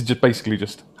this is just basically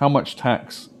just how much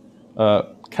tax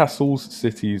castles,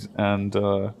 cities, and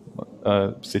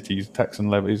cities, tax and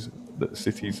levies,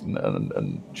 cities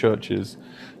and churches,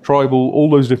 tribal, all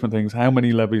those different things, how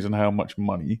many levies and how much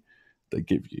money they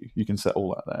give you. You can set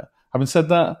all that there. Having said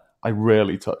that, I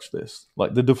rarely touch this.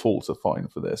 Like, the defaults are fine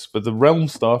for this. For the realm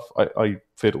stuff, I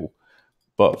fiddle.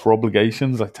 But for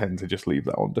obligations, I tend to just leave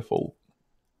that on default.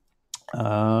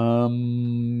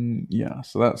 Yeah,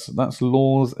 so that's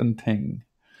laws and ting.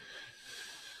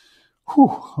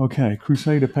 Whew, okay,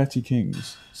 Crusader Petty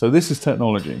Kings. So this is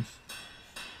technology.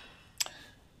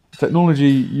 Technology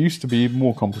used to be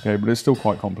more complicated, but it's still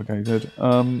quite complicated.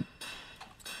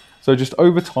 So just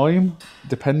over time,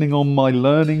 depending on my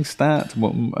learning stat,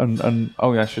 and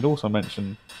oh yeah, I should also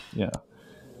mention, yeah,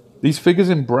 these figures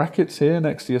in brackets here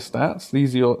next to your stats.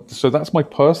 These are so that's my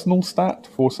personal stat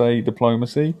for, say,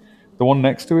 diplomacy. The one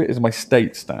next to it is my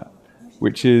state stat,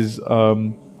 which is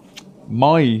so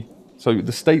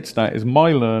the state stat is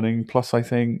my learning plus, I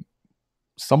think,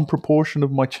 some proportion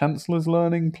of my chancellor's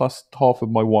learning plus half of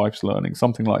my wife's learning,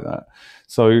 something like that.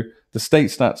 So the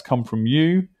state stats come from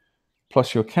you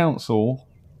plus your council.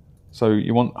 So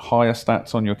you want higher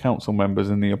stats on your council members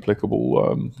in the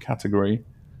applicable category,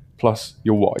 plus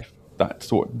your wife.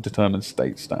 That's what determines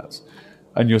state stats.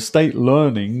 And your state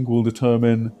learning will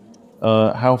determine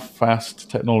how fast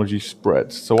technology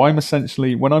spreads. So I'm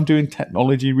essentially, when I'm doing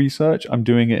technology research, I'm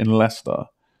doing it in Leicester,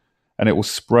 and it will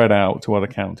spread out to other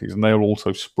counties, and they'll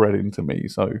also spread into me.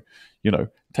 So,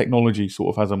 technology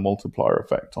sort of has a multiplier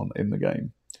effect in the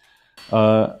game.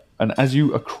 And as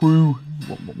you accrue,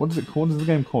 what does it call? What does the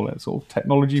game call it? Sort of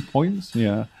technology points?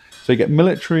 Yeah. So you get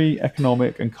military,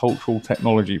 economic, and cultural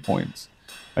technology points,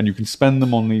 and you can spend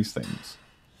them on these things.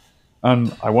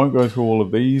 And I won't go through all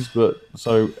of these, but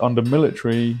so under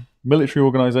military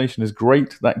organization is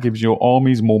great. That gives your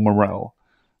armies more morale,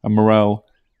 and morale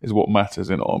is what matters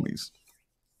in armies.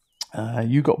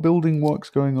 You got building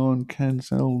works going on. Can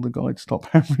sell the guide stop.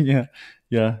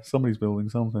 yeah. Somebody's building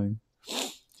something.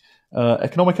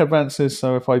 Economic advances.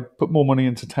 So if I put more money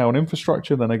into town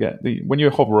infrastructure, then I get when you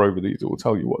hover over these, it will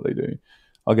tell you what they do.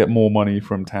 I'll get more money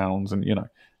from towns, and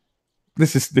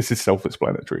this is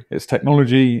self-explanatory. It's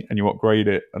technology, and you upgrade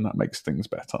it, and that makes things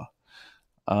better.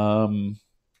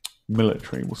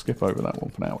 Military. We'll skip over that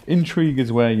one for now. Intrigue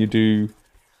is where you do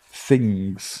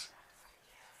things,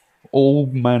 all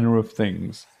manner of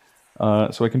things.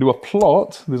 So I can do a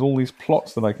plot. There's all these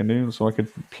plots that I can do. So I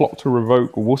could plot to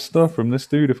revoke Worcester from this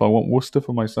dude if I want Worcester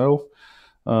for myself.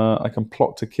 I can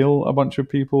plot to kill a bunch of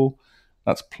people.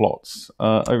 That's plots.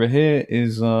 Over here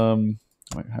is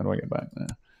wait, how do I get back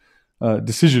there?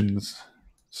 Decisions.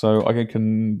 So I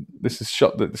can. This is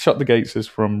shut the gates is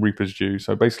from Reaper's Due.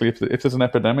 So basically, if there's an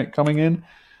epidemic coming in,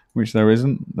 which there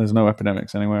isn't, there's no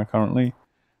epidemics anywhere currently,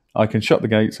 I can shut the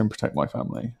gates and protect my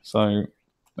family. So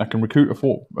I can recruit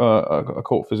a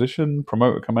court physician,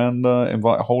 promote a commander,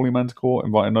 invite a holy man to court,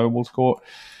 invite a noble to court.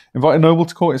 Invite a noble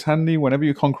to court is handy whenever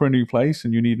you conquer a new place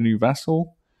and you need a new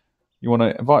vassal. You want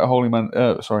to invite a holy man,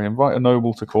 invite a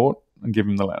noble to court and give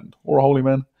him the land, or a holy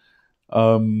man.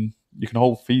 You can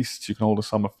hold feasts, you can hold a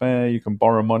summer fair, you can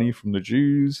borrow money from the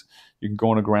Jews, you can go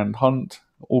on a grand hunt,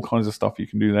 all kinds of stuff you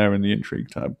can do there in the intrigue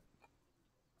tab.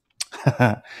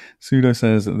 Pseudo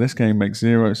says that this game makes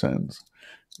 0 sense.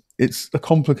 It's a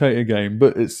complicated game,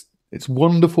 but it's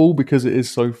wonderful because it is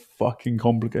so fucking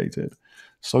complicated.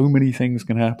 So many things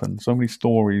can happen, so many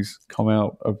stories come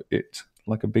out of it,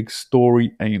 like a big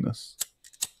story anus.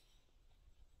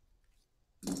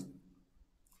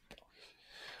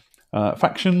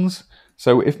 Factions.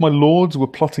 So if my lords were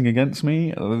plotting against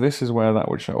me, this is where that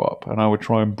would show up, and I would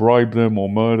try and bribe them or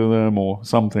murder them or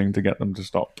something to get them to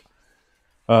stop.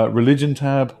 Religion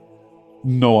tab,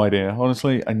 no idea.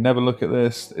 Honestly, I never look at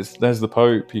this. There's the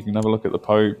Pope. You can never look at the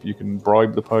Pope. You can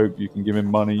bribe the Pope. You can give him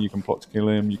money. You can plot to kill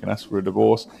him. You can ask for a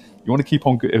divorce. You want to keep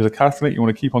on good. If it's a Catholic, you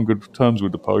want to keep on good terms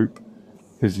with the Pope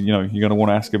because you're going to want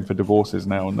to ask him for divorces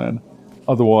now and then.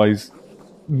 Otherwise,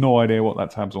 no idea what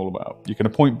that tab's all about. You can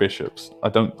appoint bishops.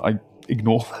 I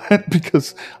ignore that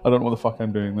because I don't know what the fuck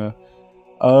I'm doing there.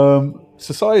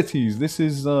 Societies. This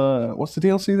is what's the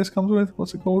DLC this comes with?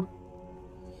 What's it called?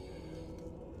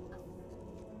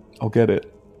 I'll get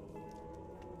it.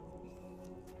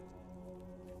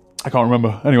 I can't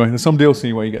remember. Anyway, there's some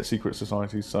DLC where you get secret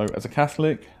societies. So as a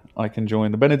Catholic, I can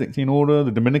join the Benedictine Order,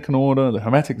 the Dominican Order, the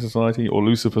Hermetic Society, or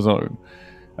Lucifer's Own.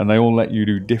 And they all let you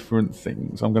do different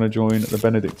things. I'm going to join the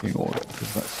Benedictine Order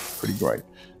because that's pretty great.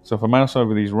 So if I mouse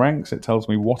over these ranks, it tells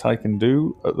me what I can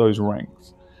do at those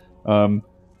ranks. Not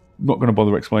going to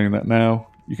bother explaining that now.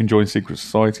 You can join secret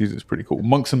societies. It's pretty cool.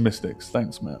 Monks and Mystics.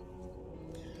 Thanks, Matt.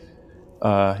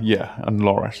 Yeah, and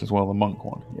Lorash as well, the monk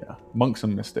one. Yeah, Monks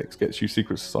and Mystics gets you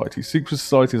secret societies. Secret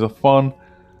societies are fun.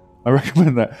 I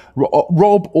recommend that.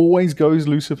 Rob always goes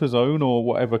Lucifer's Own or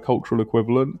whatever cultural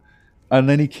equivalent, and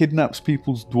then he kidnaps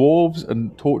people's dwarves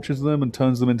and tortures them and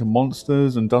turns them into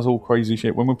monsters and does all crazy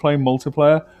shit. When we're playing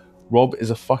multiplayer, Rob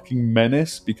is a fucking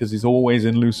menace because he's always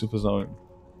in Lucifer's Own,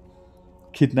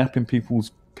 kidnapping people's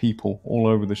people all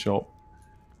over the shop.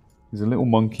 He's a little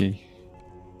monkey.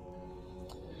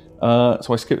 So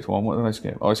I skipped one. What did I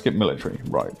skip? Oh, I skipped military.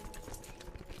 Right.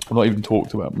 I've not even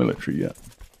talked about military yet.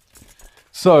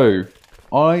 So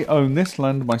I own this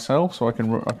land myself, so I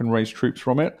can raise troops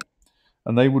from it,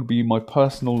 and they would be my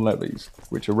personal levies,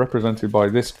 which are represented by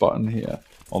this button here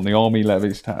on the Army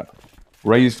Levies tab.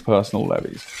 Raised personal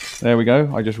levies. There we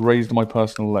go. I just raised my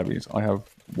personal levies. I have,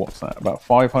 what's that? About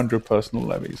 500 personal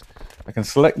levies. I can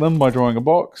select them by drawing a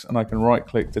box, and I can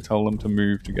right-click to tell them to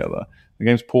move together. The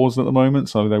game's paused at the moment,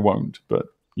 so they won't, but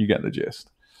you get the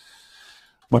gist.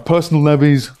 My personal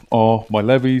levies are my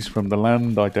levies from the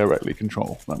land I directly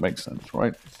control. That makes sense,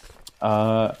 right?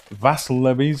 Vassal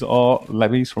levies are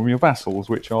levies from your vassals,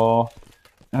 which are,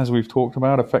 as we've talked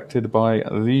about, affected by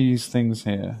these things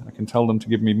here. I can tell them to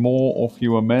give me more or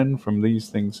fewer men from these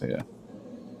things here.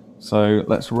 So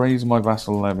let's raise my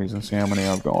vassal levies and see how many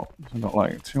I've got. I've got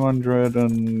like 200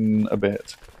 and a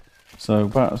bit. So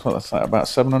about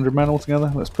 700 men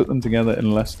altogether. Let's put them together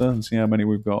in Leicester and see how many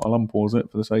we've got. I'll unpause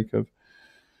it for the sake of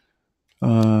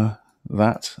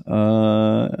that.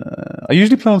 I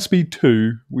usually play on speed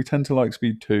 2. We tend to like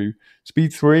speed 2.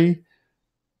 Speed 3,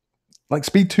 like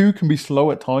speed 2 can be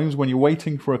slow at times when you're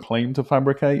waiting for a claim to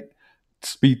fabricate.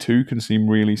 Speed 2 can seem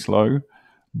really slow,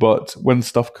 but when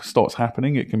stuff starts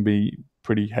happening, it can be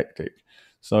pretty hectic.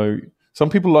 So some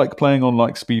people like playing on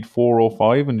like speed 4 or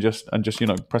 5 and just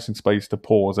pressing space to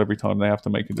pause every time they have to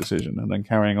make a decision and then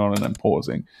carrying on and then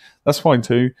pausing. That's fine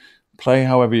too. Play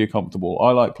however you're comfortable.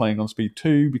 I like playing on speed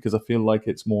 2 because I feel like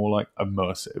it's more like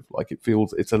immersive. Like it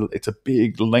feels it's a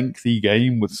big lengthy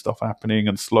game with stuff happening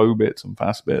and slow bits and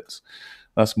fast bits.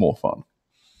 That's more fun.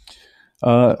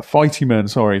 Fighty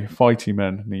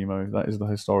men, Nemo. That is the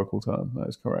historical term. That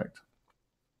is correct.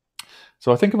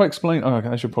 So I think if I explain... Oh, okay,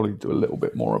 I should probably do a little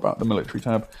bit more about the military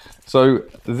tab. So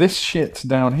this shit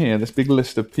down here, this big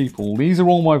list of people, these are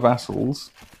all my vassals.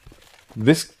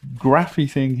 This graphy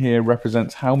thing here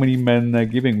represents how many men they're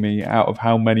giving me out of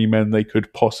how many men they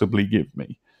could possibly give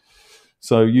me.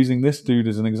 So using this dude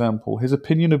as an example, his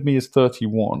opinion of me is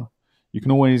 31. You can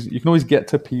always get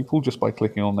to people just by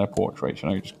clicking on their portraits.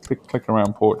 You just click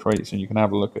around portraits and you can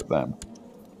have a look at them.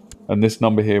 And this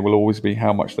number here will always be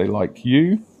how much they like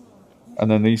you. And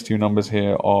then these two numbers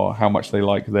here are how much they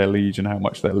like their liege and how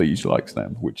much their liege likes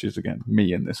them, which is, again,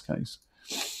 me in this case.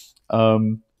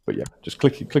 But yeah, just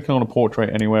clicking on a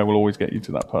portrait anywhere will always get you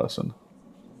to that person.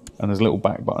 And there's a little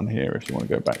back button here if you want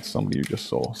to go back to somebody you just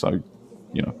saw. So,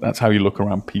 that's how you look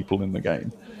around people in the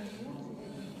game.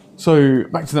 So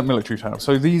back to that military tab.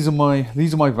 So these are my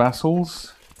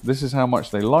vassals. This is how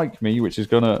much they like me, which is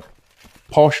going to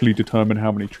partially determine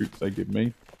how many troops they give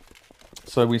me.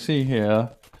 So we see here,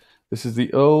 this is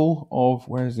the Earl of,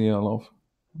 where's the Earl of?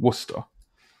 Worcester.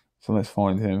 So let's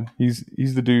find him. He's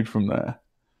the dude from there.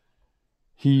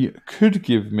 He could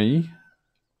give me,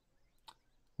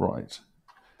 right,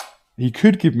 he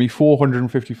could give me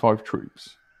 455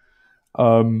 troops,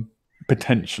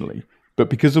 potentially. But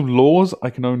because of laws, I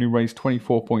can only raise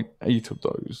 24.8 of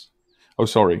those. Oh,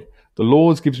 sorry. The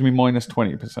laws gives me minus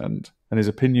 20%, and his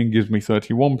opinion gives me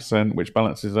 31%, which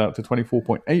balances out to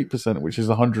 24.8%, which is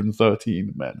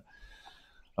 113 men.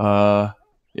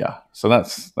 Yeah, so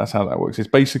that's how that works. It's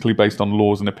basically based on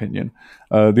laws and opinion.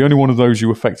 The only one of those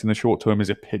you affect in the short term is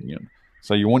opinion.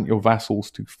 So you want your vassals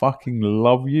to fucking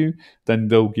love you, then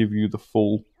they'll give you the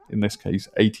full, in this case,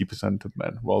 80% of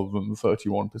men, rather than the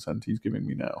 31% he's giving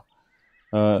me now.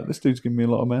 This dude's giving me a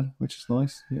lot of men, which is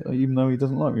nice, even though he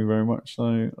doesn't like me very much, so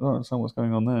I don't understand what's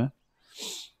going on there.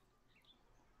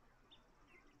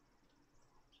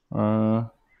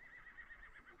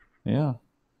 Yeah,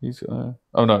 he's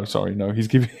oh no, sorry, no, he's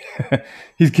giving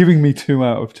he's giving me 2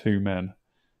 out of 2 men,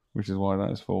 which is why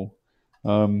that is full.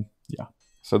 Yeah,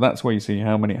 so that's where you see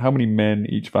how many men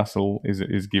each vassal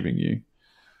is giving you.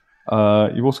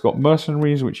 You've also got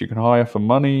mercenaries, which you can hire for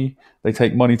money. They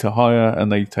take money to hire,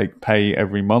 and they take pay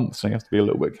every month, so you have to be a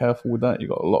little bit careful with that.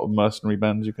 You've got a lot of mercenary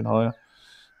bands you can hire.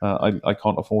 I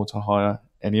can't afford to hire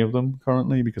any of them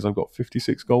currently because I've got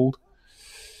 56 gold.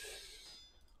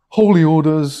 Holy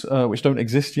orders, which don't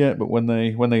exist yet, but when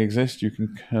they exist, you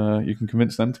can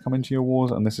convince them to come into your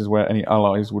wars, and this is where any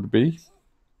allies would be.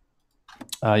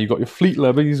 You've got your fleet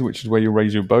levies, which is where you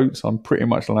raise your boats. I'm pretty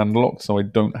much landlocked, so I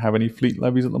don't have any fleet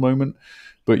levies at the moment.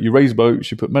 But you raise boats,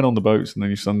 you put men on the boats, and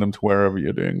then you send them to wherever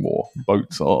you're doing war.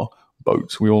 Boats are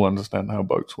boats. We all understand how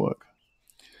boats work.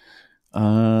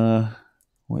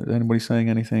 Is anybody saying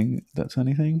anything? That's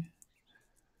anything?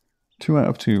 2 out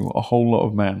of 2, a whole lot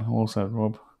of men. Well said,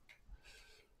 Rob.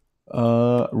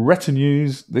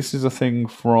 Retinues. This is a thing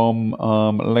from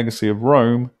Legacy of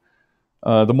Rome.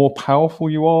 The more powerful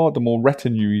you are, the more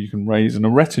retinue you can raise. And a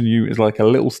retinue is like a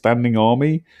little standing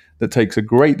army that takes a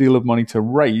great deal of money to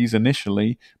raise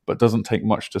initially, but doesn't take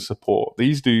much to support.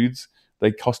 These dudes,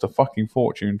 they cost a fucking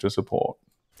fortune to support.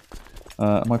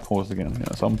 Am I paused again?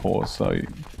 Yes, I'm paused. So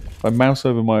if I mouse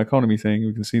over my economy thing,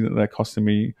 we can see that they're costing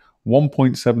me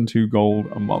 1.72 gold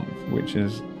a month, which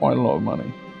is quite a lot of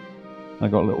money. I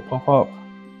got a little pop-up.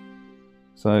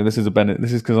 So this is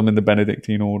because I'm in the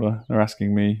Benedictine order. They're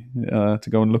asking me to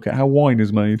go and look at how wine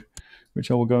is made, which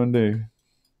I will go and do.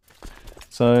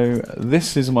 So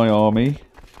this is my army,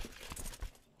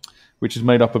 which is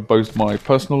made up of both my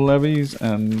personal levies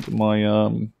and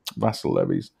my vassal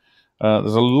levies.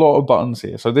 There's a lot of buttons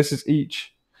here. So this is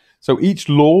each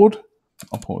lord.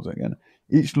 I'll pause it again.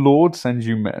 Each lord sends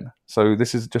you men. So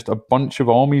this is just a bunch of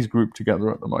armies grouped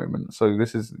together at the moment. So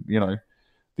this is,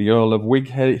 the Earl of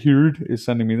Wigheard is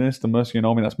sending me this. The Mercian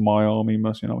army, that's my army,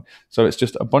 Mercian army. So it's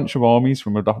just a bunch of armies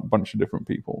from a bunch of different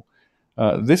people.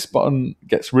 This button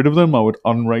gets rid of them. I would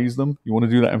unraise them. You want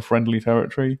to do that in friendly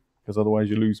territory, because otherwise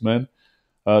you lose men.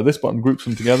 This button groups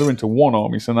them together into one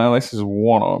army. So now this is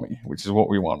one army, which is what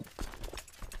we want.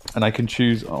 And I can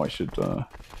choose... I should...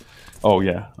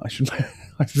 I should...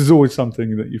 There's always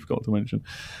something that you forgot to mention.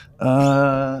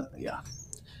 Yeah.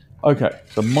 Okay,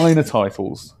 so minor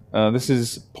titles. This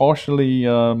is partially...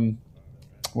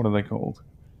 what are they called?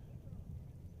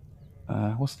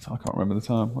 I can't remember the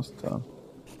term. What's the term?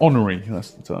 Honorary,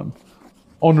 that's the term.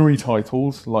 Honorary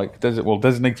titles, like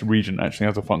designated regent actually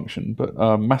has a function,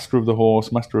 but Master of the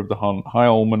Horse, Master of the Hunt, High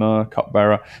Almoner,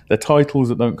 Cupbearer, they're titles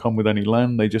that don't come with any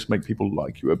land. They just make people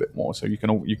like you a bit more. So you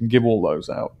can give all those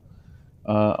out.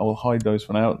 I will hide those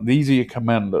for now. These are your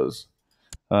commanders.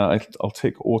 I'll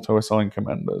tick auto assign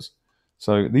commanders.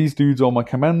 So these dudes are my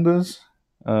commanders.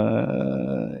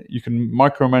 You can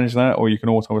micromanage that, or you can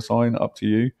auto assign, up to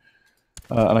you.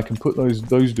 And I can put those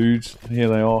dudes, here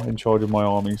they are, in charge of my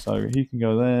army. So he can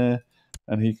go there,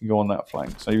 and he can go on that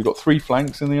flank. So you've got 3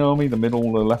 flanks in the army, the middle,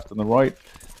 the left, and the right.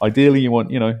 Ideally, you want,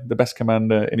 the best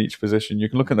commander in each position. You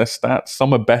can look at their stats.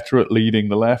 Some are better at leading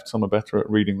the left, some are better at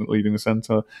leading the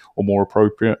center, or more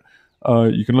appropriate.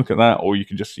 You can look at that, or you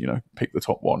can just, pick the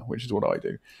top one, which is what I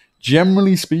do.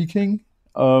 Generally speaking,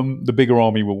 the bigger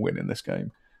army will win in this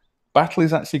game. Battle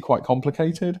is actually quite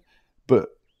complicated, but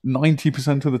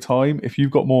 90% of the time, if you've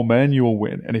got more men, you will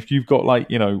win. And if you've got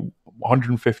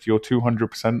 150 or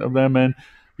 200% of their men,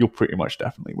 you'll pretty much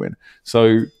definitely win.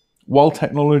 So while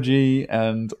technology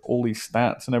and all these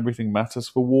stats and everything matters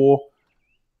for war,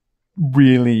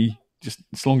 really, just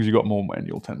as long as you've got more men,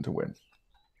 you'll tend to win.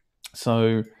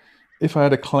 So if I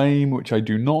had a claim, which I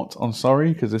do not, I'm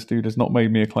sorry, because this dude has not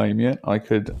made me a claim yet, I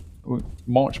could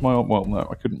march my... Well, no,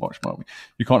 I couldn't march my army.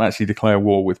 You can't actually declare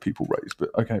war with people raised. But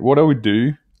okay, what I would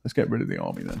do... Let's get rid of the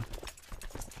army then.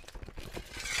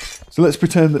 So let's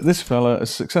pretend that this fella has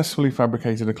successfully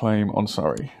fabricated a claim on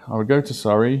Surrey. I would go to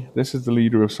Surrey. This is the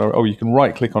leader of Surrey. Oh, you can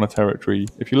right-click on a territory.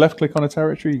 If you left-click on a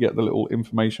territory, you get the little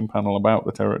information panel about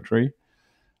the territory.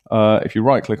 If you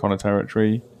right-click on a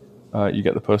territory, you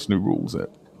get the person who rules it.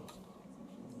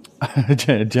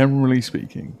 Generally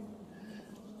speaking,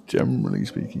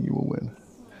 you will win.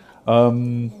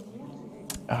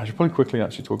 I should probably quickly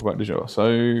actually talk about de jure.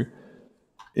 So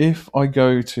if I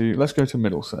go to... Let's go to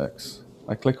Middlesex.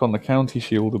 I click on the county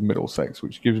shield of Middlesex,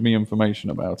 which gives me information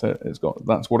about it.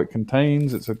 That's what it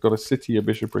contains. It's got a city, a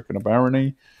bishopric, and a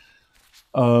barony.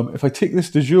 If I tick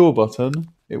this de jure button,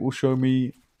 it will show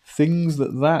me things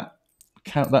that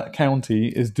county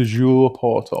is de jure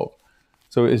part of.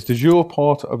 So it is de jure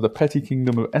part of the petty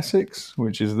kingdom of Essex,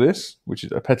 which is this, which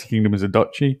is a petty kingdom is a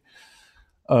duchy,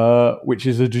 which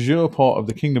is a de jure part of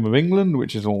the Kingdom of England,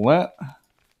 which is all that,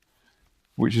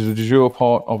 which is a de jure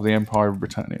part of the Empire of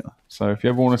Britannia. So if you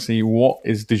ever want to see what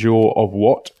is de jure of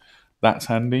what, that's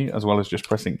handy, as well as just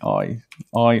pressing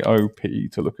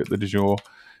IOP to look at the de jure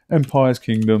empires,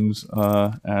 kingdoms,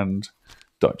 and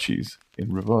duchies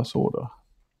in reverse order.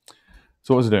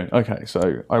 So what was I doing? Okay,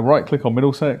 so I right-click on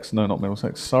Middlesex. No, not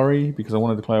Middlesex. Surrey, because I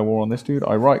want to declare war on this dude.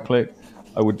 I right-click.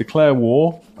 I would declare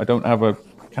war. I don't have a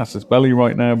casus belli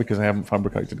right now because I haven't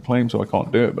fabricated a claim, so I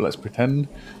can't do it, but let's pretend.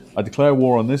 I declare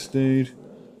war on this dude,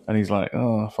 and he's like,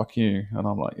 oh, fuck you. And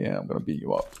I'm like, yeah, I'm going to beat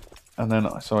you up. And then,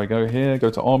 so I go here,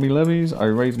 go to army levies. I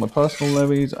raise my personal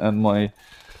levies and my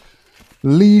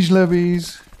liege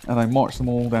levies, and I march them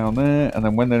all down there. And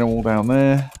then when they're all down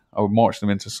there, I would march them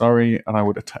into Surrey, and I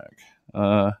would attack.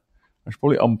 I should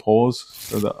probably unpause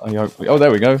so that I hopefully... Oh,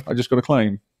 there we go. I just got a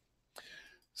claim.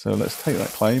 So let's take that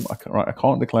claim. I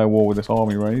can't declare war with this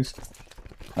army raised.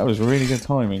 That was really good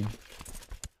timing.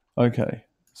 Okay,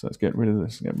 so let's get rid of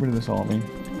this. Get rid of this army.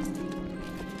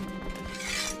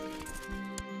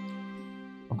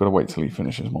 I've got to wait till he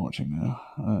finishes marching now.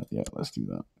 Yeah, let's do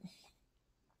that.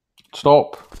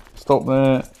 Stop. Stop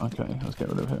there. Okay, let's get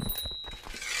rid of him.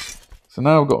 So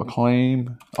now I've got a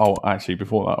claim. Oh, actually,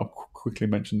 before that, I'll quickly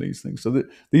mention these things. So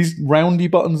these roundy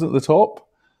buttons at the top,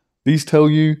 these tell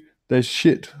you there's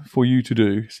shit for you to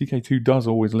do. CK2 does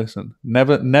always listen.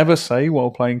 Never say while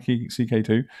playing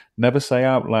CK2, never say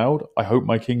out loud, I hope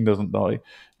my king doesn't die,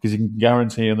 because you can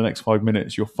guarantee in the next 5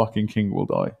 minutes your fucking king will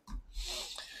die.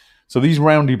 So these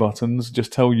roundy buttons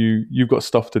just tell you you've got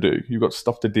stuff to do. You've got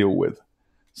stuff to deal with.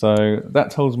 So that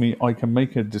tells me I can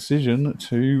make a decision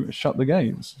to shut the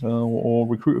gates or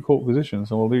recruit a court physician.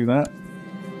 So I'll do that.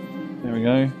 There we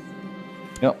go.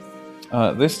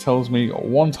 Yep. This tells me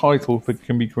one title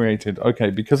can be created. Okay,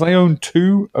 because I own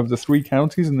 2 of the 3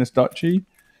 counties in this duchy,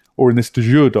 or in this de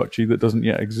jure duchy that doesn't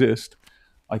yet exist,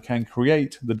 I can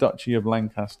create the Duchy of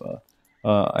Lancaster.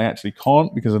 I actually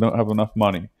can't because I don't have enough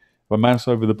money. If I mouse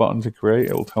over the button to create,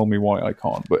 it will tell me why I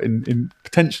can't. But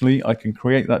potentially, I can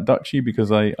create that duchy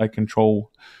because I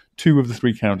control 2 of the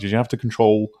 3 counties. You have to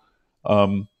control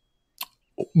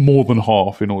more than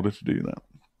half in order to do that.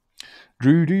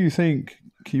 Drew, do you think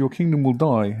your kingdom will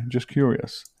die? Just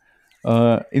curious.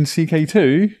 In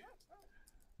CK2,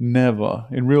 never.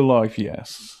 In real life,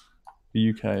 yes.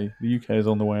 The UK is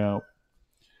on the way out.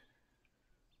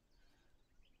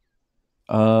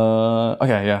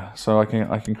 Okay, yeah. So I can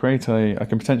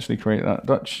potentially create that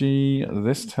duchy.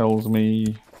 This tells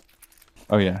me,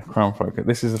 oh yeah, crown focus.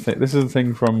 This is the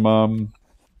thing from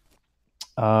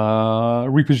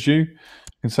Reaper's Due.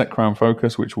 I can set crown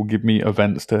focus, which will give me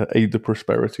events to aid the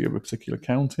prosperity of a particular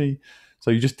county. So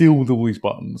you just deal with all these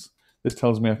buttons. This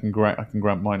tells me I can grant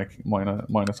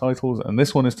minor titles, and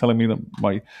this one is telling me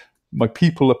that my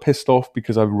people are pissed off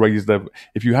because I've raised their...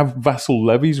 If you have vassal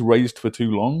levies raised for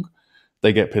too long,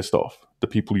 they get pissed off, the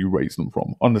people you raise them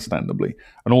from, understandably.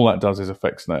 And all that does is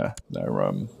affects their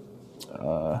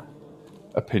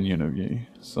opinion of you.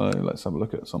 So let's have a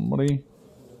look at somebody.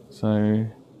 So,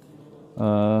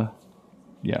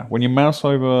 yeah, when you mouse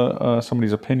over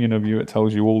somebody's opinion of you, it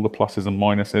tells you all the pluses and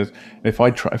minuses. If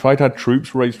I'd had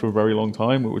troops raised for a very long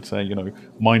time, it would say,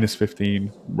 minus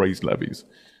 15 raised levies.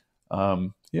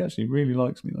 He actually really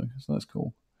likes me, though, so that's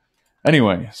cool.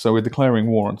 Anyway, so we're declaring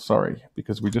war on Surrey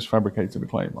because we just fabricated a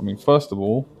claim. I mean, first of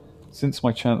all, since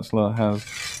my Chancellor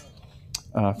has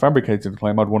fabricated the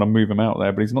claim, I'd want to move him out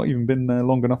there, but he's not even been there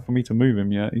long enough for me to move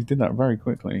him yet. He did that very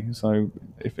quickly. So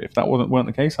if that weren't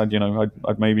the case,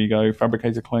 I'd maybe go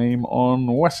fabricate a claim on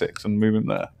Wessex and move him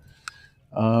there.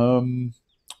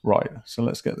 Right, so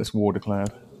let's get this war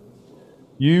declared.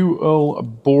 You Earl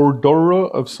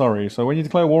Bordora of Surrey. So when you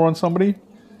declare war on somebody,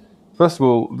 first of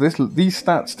all, these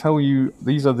stats tell you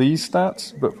these are these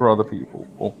stats, but for other people,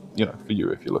 or for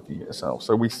you if you're looking at yourself.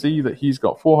 So we see that he's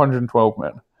got 412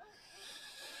 men.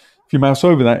 If you mouse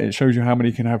over that, it shows you how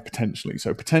many he can have potentially.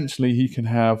 So potentially he can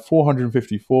have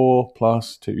 454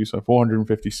 plus 2, so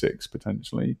 456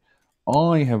 potentially.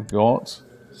 I have got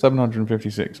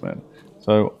 756 men.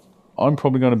 So I'm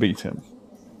probably going to beat him,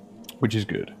 which is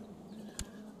good.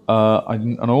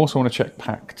 And I also want to check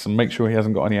pacts and make sure he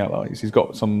hasn't got any allies. He's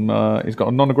got some. He's got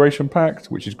a non-aggression pact,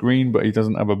 which is green, but he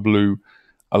doesn't have a blue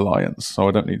alliance, so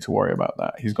I don't need to worry about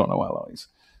that. He's got no allies.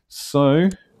 So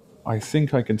I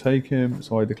think I can take him,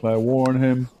 so I declare war on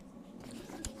him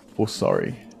for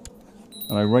Surrey.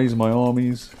 And I raise my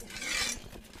armies,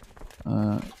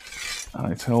 and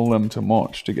I tell them to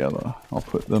march together. I'll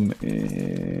put them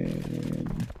in...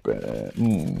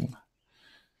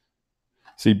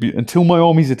 See, until my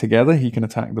armies are together, he can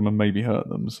attack them and maybe hurt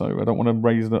them. So I don't want to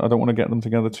I don't want to get them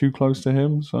together too close to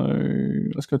him. So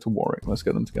let's go to Warwick. Let's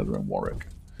get them together in Warwick.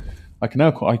 I can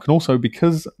also,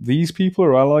 because these people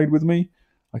are allied with me,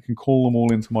 I can call them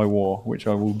all into my war, which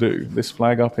I will do. This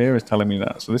flag up here is telling me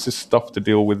that. So this is stuff to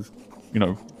deal with,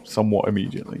 somewhat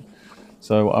immediately.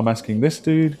 So I'm asking this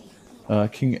dude,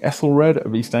 King Ethelred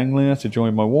of East Anglia, to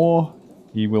join my war.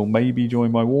 He will maybe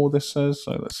join my war, this says.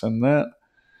 So let's send that.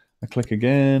 I click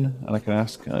again, and I can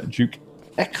ask Duke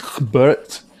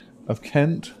Egbert of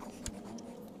Kent.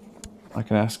 I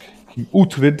can ask King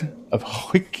Uhtred of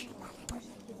Hoik.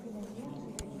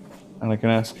 And I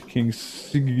can ask King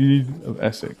Sigurd of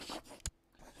Essex.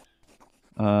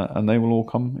 And they will all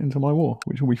come into my war,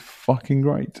 which will be fucking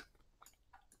great.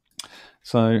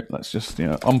 So let's just,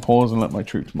 unpause and let my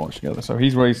troops march together. So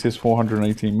he's raised his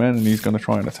 418 men, and he's going to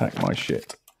try and attack my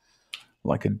shit.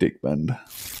 Like a dick bend.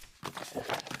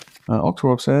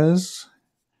 Octorov says,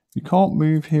 you can't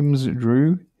move him,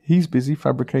 Drew. He's busy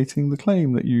fabricating the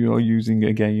claim that you are using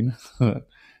again.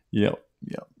 Yep.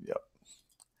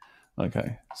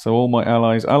 Okay, so all my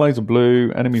allies are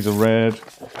blue, enemies are red,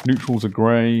 neutrals are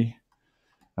grey,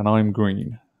 and I'm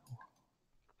green.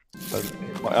 So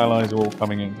my allies are all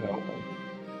coming in to help me.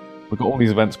 We've got all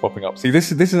these events popping up. See,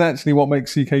 this is actually what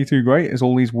makes CK2 great, is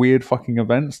all these weird fucking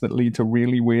events that lead to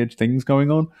really weird things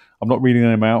going on. I'm not reading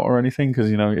them out or anything,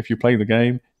 because, if you play the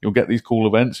game, you'll get these cool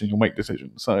events and you'll make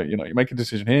decisions. So, you make a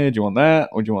decision here, do you want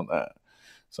that, or do you want that?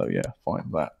 So, yeah, fine,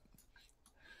 that.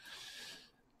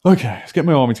 Okay, let's get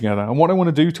my army together. And what I want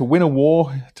to do to win a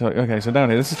war... okay, so down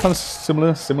here, this is kind of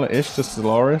similar-ish to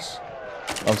Stellaris.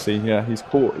 I'll see, yeah, he's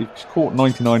caught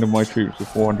 99 of my troops with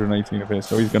 418 of his,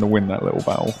 so he's going to win that little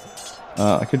battle.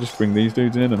 I could just bring these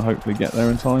dudes in and hopefully get there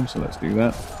in time, so let's do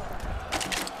that.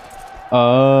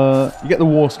 You get the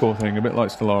war score thing, a bit like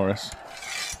Stellaris.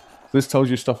 This tells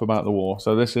you stuff about the war.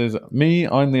 So this is me,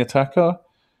 I'm the attacker.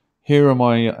 Here are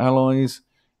my allies.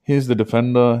 Here's the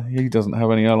defender. He doesn't have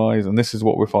any allies, and this is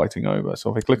what we're fighting over. So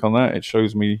if I click on that, it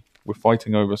shows me we're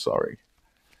fighting over Surrey.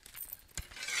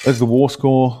 There's the war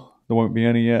score. There won't be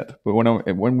any yet, but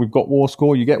when we've got war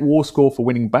score, you get war score for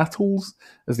winning battles.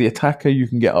 As the attacker, you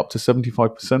can get up to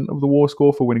 75% of the war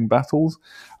score for winning battles,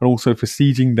 and also for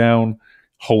sieging down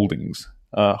holdings.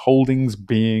 Holdings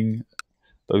being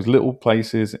those little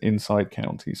places inside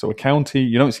counties. So a county,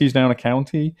 you don't siege down a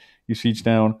county, you siege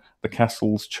down the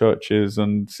castles, churches,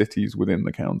 and cities within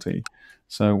the county.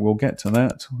 So we'll get to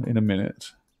that in a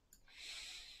minute.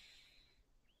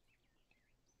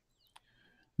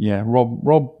 Yeah,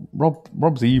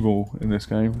 Rob's evil in this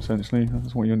game, essentially.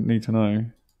 That's what you need to know.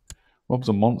 Rob's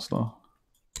a monster.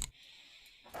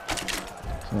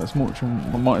 So let's march on,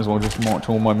 I might as well just march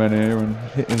all my men here and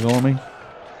hit his army.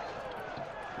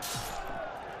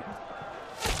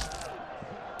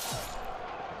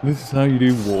 This is how you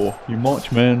do war. You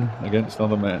march men against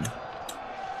other men.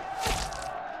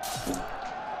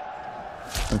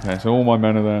 Okay, so all my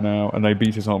men are there now, and they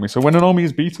beat his army. So when an army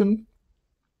is beaten,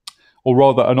 or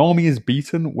rather, an army is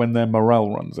beaten when their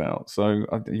morale runs out. So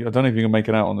I don't know if you can make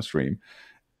it out on the stream,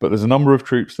 but there's a number of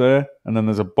troops there, and then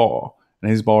there's a bar,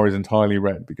 and his bar is entirely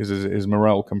red because his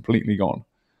morale completely gone.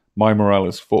 My morale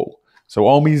is full. So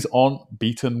armies aren't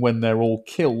beaten when they're all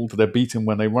killed. They're beaten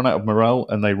when they run out of morale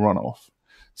and they run off.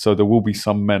 So there will be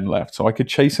some men left. So I could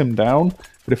chase him down,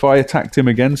 but if I attacked him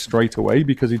again straight away,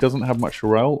 because he doesn't have much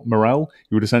morale,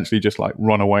 he would essentially just like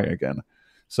run away again.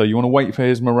 So you want to wait for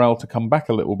his morale to come back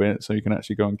a little bit so you can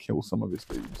actually go and kill some of his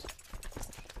dudes.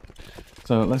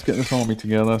 So let's get this army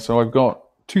together. So I've got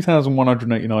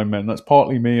 2,189 men. That's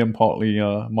partly me and partly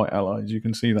my allies. You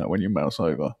can see that when you mouse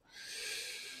over.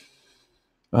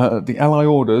 The ally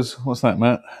orders. What's that,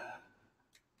 Matt?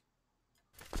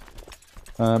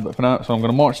 But for now, so I'm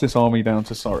going to march this army down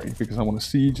to Surrey because I want to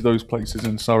siege those places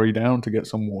in Surrey down to get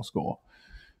some war score.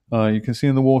 You can see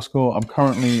in the war score, I'm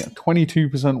currently at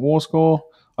 22% war score.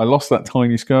 I lost that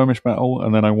tiny skirmish battle,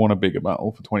 and then I won a bigger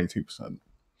battle for 22%.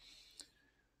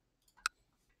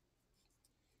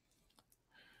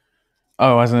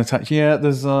 Oh, as an attack, yeah.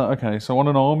 There's okay. So on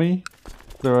an army,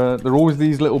 there are always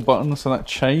these little buttons. So that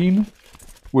chain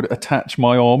would attach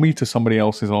my army to somebody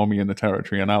else's army in the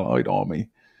territory, an allied army.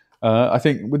 I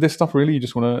think with this stuff, really, you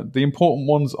just want to. The important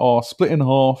ones are split in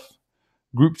half,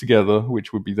 group together,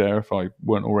 which would be there if I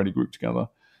weren't already grouped together,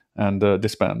 and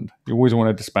disband. You always want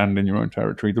to disband in your own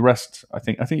territory. The rest, I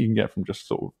think you can get from just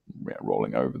sort of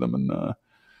rolling over them and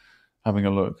having a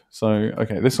look. So,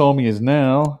 okay, this army is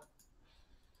now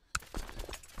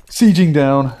sieging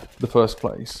down the first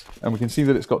place, and we can see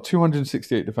that it's got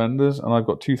 268 defenders, and I've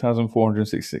got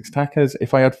 2,466 attackers.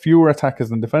 If I had fewer attackers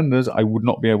than defenders, I would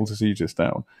not be able to siege this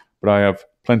down, but I have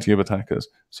plenty of attackers,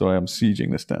 so I am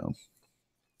sieging this down.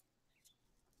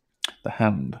 The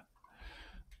hand.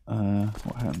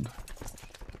 What hand?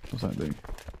 What's that do?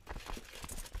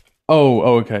 Oh,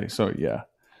 okay. So, yeah.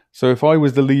 So if I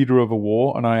was the leader of a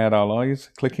war and I had allies,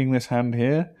 clicking this hand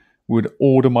here would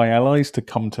order my allies to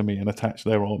come to me and attach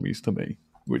their armies to me,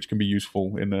 which can be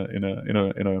useful in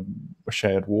a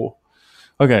shared war.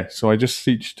 Okay, so I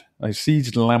sieged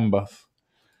Lambeth.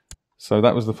 So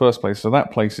that was the first place. So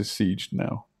that place is sieged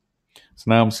now.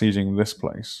 So now I'm sieging this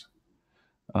place,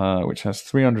 which has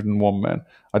 301 men.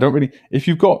 I don't really. If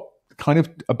you've got kind of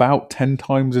about 10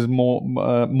 times as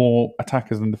more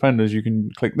attackers than defenders, you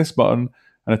can click this button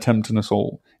and attempt an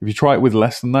assault. If you try it with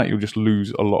less than that, you'll just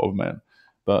lose a lot of men.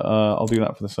 But I'll do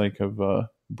that for the sake of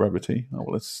brevity. I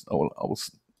will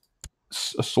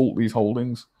assault these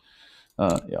holdings.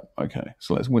 Yeah, okay.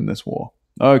 So let's win this war.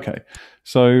 Okay,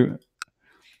 so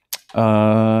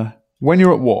when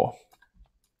you're at war,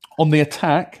 on the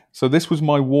attack, so this was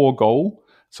my war goal.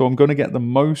 So I'm going to get the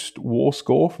most war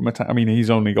score from attack. I mean,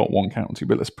 he's only got one county,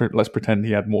 but let's pretend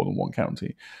he had more than one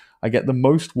county. I get the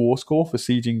most war score for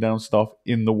sieging down stuff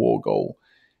in the war goal.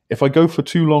 If I go for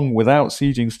too long without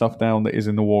sieging stuff down that is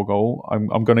in the war goal,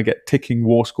 I'm going to get ticking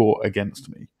war score against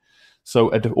me. So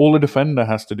all a defender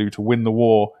has to do to win the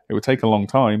war, it would take a long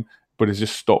time, but it's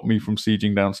just stop me from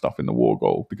sieging down stuff in the war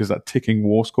goal, because that ticking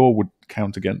war score would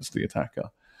count against the attacker.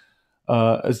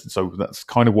 So that's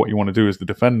kind of what you want to do as the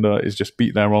defender, is just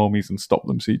beat their armies and stop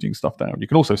them sieging stuff down. You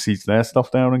can also siege their stuff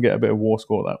down and get a bit of war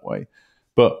score that way.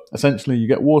 But essentially, you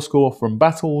get war score from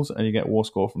battles and you get war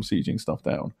score from sieging stuff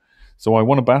down. So I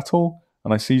won a battle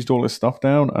and I sieged all this stuff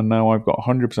down, and now I've got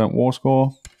 100% war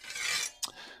score.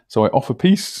 So I offer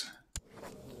peace.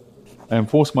 I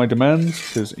enforce my demands,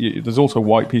 because there's also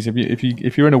white peace.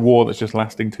 If you're in a war that's just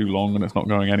lasting too long and it's not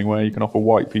going anywhere, you can offer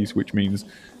white peace, which means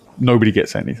nobody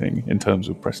gets anything in terms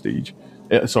of prestige.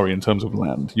 In terms of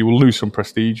land. You will lose some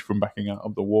prestige from backing out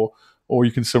of the war. Or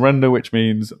you can surrender, which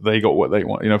means they got what they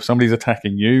want. You know, if somebody's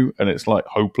attacking you and it's like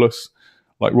hopeless,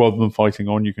 like rather than fighting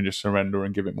on, you can just surrender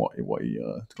and give him what he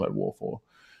declared war for.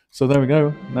 So there we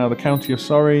go. Now the county of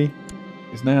Surrey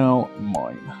is now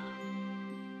mine.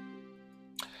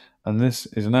 And this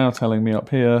is now telling me up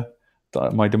here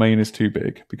that my domain is too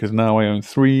big, because now I own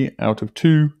 3 out of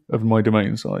 2 of my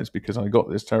domain size, because I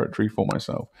got this territory for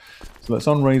myself. So let's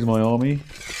unraise my army.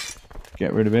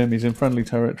 Get rid of him. He's in friendly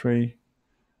territory.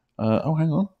 Oh,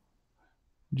 hang on.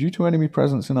 Due to enemy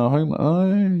presence in our homeland. Oh,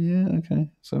 yeah, okay.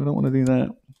 So I don't want to do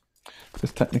that.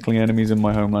 There's technically enemies in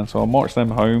my homeland, so I'll march them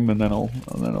home and then I'll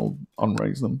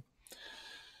unraise them.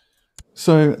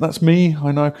 So that's me.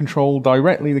 I now control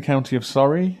directly the county of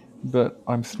Surrey, but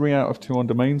I'm 3 out of 2 on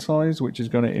domain size, which is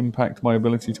going to impact my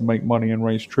ability to make money and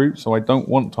raise troops. So I don't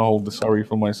want to hold the Surrey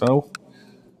for myself.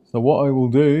 So what I will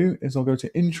do is I'll go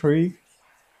to intrigue.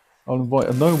 I'll invite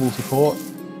a noble to court.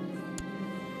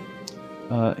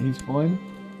 He's fine.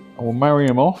 I will marry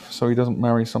him off so he doesn't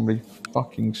marry somebody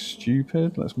fucking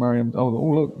stupid. Let's marry him. Oh,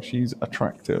 look, she's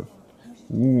attractive.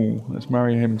 Ooh, let's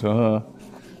marry him to her.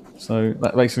 So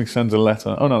that basically sends a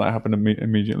letter. Oh no, that happened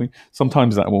immediately.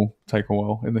 Sometimes that will take a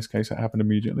while. In this case, it happened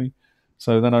immediately.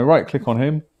 So then I right-click on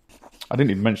him. I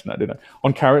didn't even mention that, did I?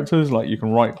 On characters, like, you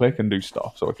can right-click and do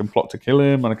stuff. So I can plot to kill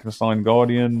him, and I can assign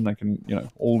guardian. I can,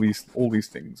 all these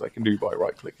things I can do by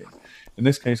right-clicking. In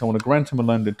this case, I want to grant him a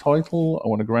landed title. I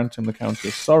want to grant him the county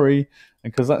of Surrey,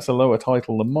 and because that's a lower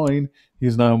title than mine, he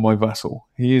is now my vassal.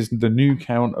 He is the new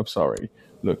Count of Surrey.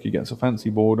 Look, he gets a fancy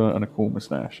border and a cool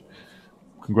moustache.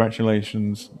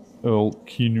 Congratulations, Earl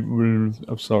Keen.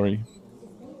 I'm sorry.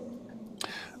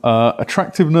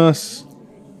 Attractiveness.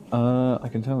 I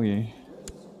can tell you.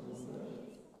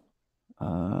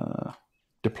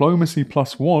 Diplomacy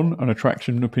 +1 and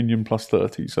attraction and opinion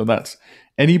 +30. So that's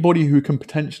anybody who can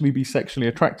potentially be sexually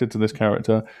attracted to this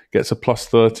character gets a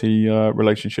 +30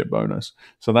 relationship bonus.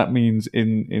 So that means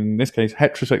in this case,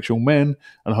 heterosexual men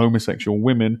and homosexual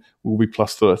women will be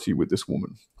 +30 with this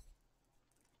woman.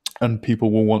 And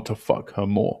people will want to fuck her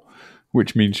more,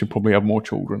 which means she'll probably have more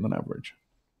children than average.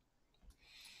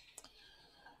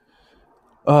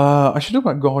 I should talk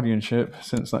about guardianship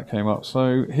since that came up.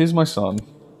 So here's my son.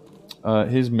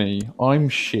 Here's me. I'm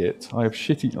shit. I have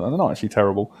shitty. They're not actually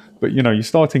terrible, but you know, your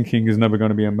starting king is never going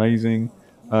to be amazing.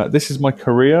 This is my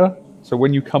career. So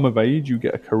when you come of age, you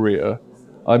get a career.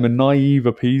 I'm a naive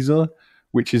appeaser,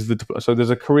 which is so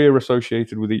there's a career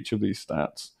associated with each of these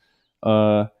stats.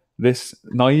 This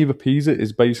naive appeaser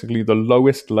is basically the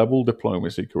lowest level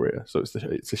diplomacy career. So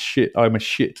it's a shit. I'm a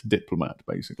shit diplomat,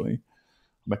 basically.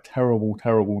 I'm a terrible,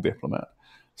 terrible diplomat.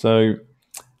 So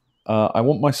I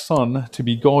want my son to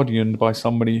be guardianed by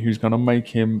somebody who's going to make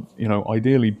him, you know,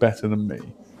 ideally better than me.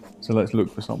 So let's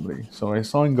look for somebody. So I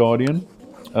assign guardian.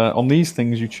 On these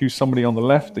things, you choose somebody on the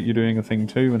left that you're doing a thing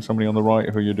to, and somebody on the right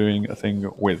who you're doing a thing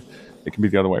with. It can be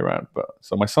the other way around. But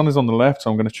so my son is on the left,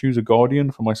 so I'm going to choose a guardian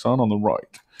for my son on the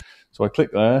right. So I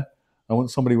click there. I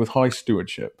want somebody with high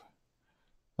stewardship.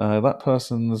 That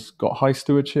person's got high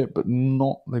stewardship, but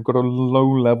they've got a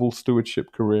low-level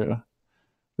stewardship career.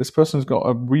 This person's got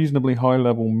a reasonably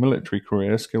high-level military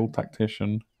career, skilled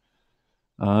tactician.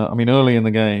 I mean, early in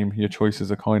the game, your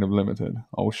choices are kind of limited.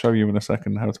 I'll show you in a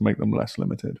second how to make them less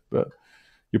limited, but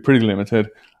you're pretty limited.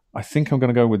 I think I'm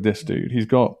going to go with this dude. He's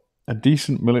got a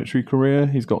decent military career.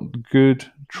 He's got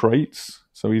good traits.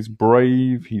 So he's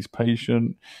brave, he's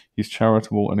patient, he's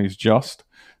charitable, and he's just.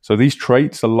 So these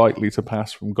traits are likely to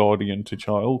pass from guardian to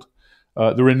child.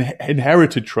 They're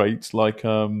inherited traits like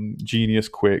genius,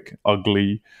 quick,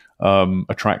 ugly,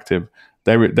 attractive.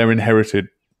 They're inherited,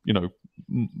 you know,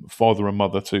 father and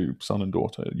mother to son and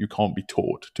daughter. You can't be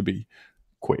taught to be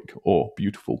quick or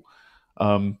beautiful.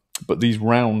 But these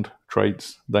round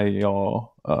traits, they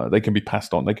can be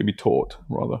passed on. They can be taught,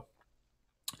 rather.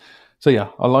 So yeah,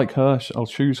 I like her. I'll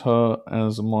choose her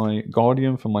as my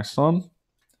guardian for my son.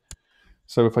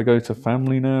 So if I go to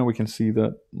family now, we can see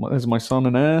that there's my son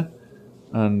and heir,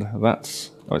 and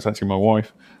it's actually my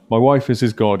wife. My wife is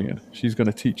his guardian. She's going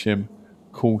to teach him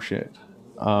cool shit,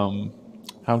 how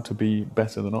to be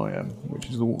better than I am, which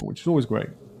is always great.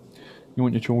 You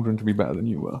want your children to be better than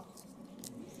you were.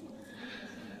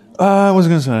 What was I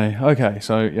going to say?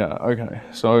 Okay.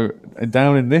 So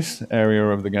down in this area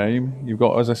of the game, you've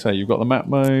got, as I say, you've got the map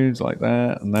modes like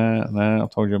that and that and that. I've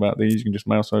told you about these. You can just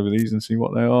mouse over these and see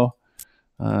what they are.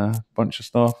 Bunch of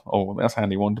stuff. Oh, that's a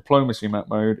handy one. Diplomacy map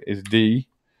mode is D,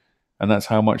 and that's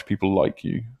how much people like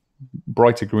you.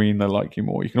 Brighter green, they like you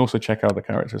more. You can also check out the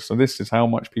characters. So this is how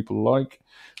much people like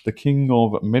the King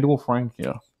of Middle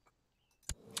Francia.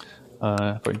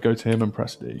 If I go to him and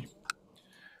press D.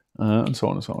 And so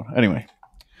on and so on. Anyway,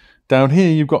 down here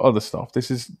you've got other stuff.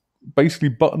 This is basically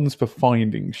buttons for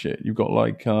finding shit. You've got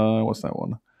like, what's that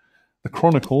one? The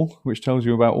Chronicle, which tells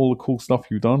you about all the cool stuff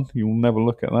you've done. You'll never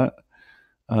look at that.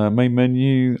 Main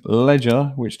menu,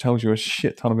 Ledger, which tells you a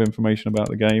shit ton of information about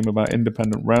the game, about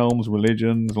independent realms,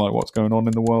 religions, like what's going on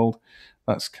in the world.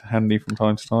 That's handy from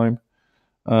time to time.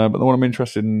 But the one I'm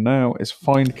interested in now is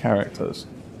Find Characters.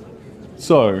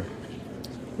 So,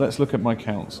 let's look at my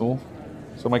council.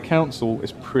 So my council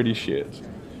is pretty shit.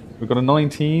 We've got a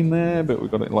 19 there, but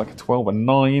we've got like a 12 and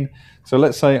 9. So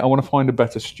let's say I want to find a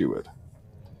better steward.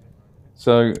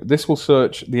 So this will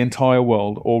search the entire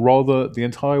world, or rather the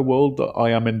entire world that I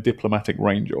am in diplomatic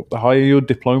range of. The higher your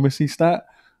diplomacy stat,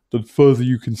 the further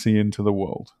you can see into the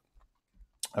world.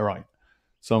 All right.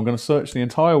 So I'm going to search the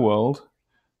entire world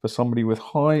for somebody with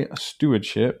high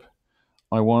stewardship.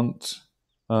 I want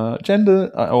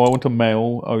gender. I want a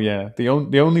male. Oh yeah, the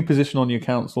only position on your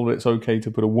council that it's okay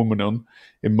to put a woman on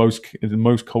in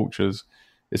most cultures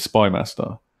is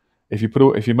spymaster. If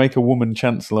you make a woman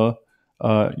chancellor,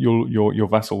 your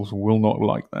vassals will not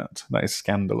like that. That is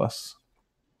scandalous.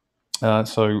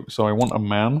 So I want a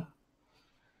man.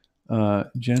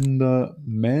 Gender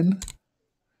men.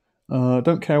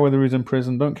 Don't care whether he's in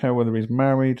prison. Don't care whether he's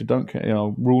married. Don't care.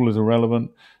 Rule is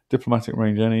irrelevant. Diplomatic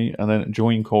range any, and then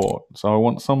join court. So I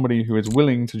want somebody who is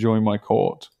willing to join my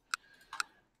court.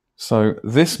 So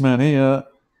this man here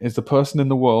is the person in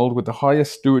the world with the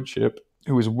highest stewardship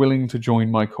who is willing to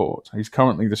join my court. He's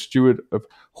currently the steward of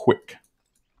Hwick,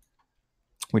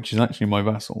 which is actually my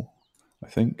vassal, I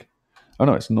think. Oh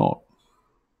no, it's not.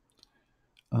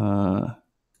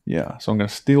 Yeah, so I'm going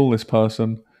to steal this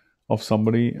person off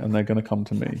somebody, and they're going to come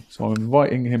to me. So I'm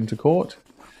inviting him to court.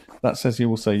 That says he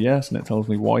will say yes, and it tells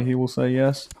me why he will say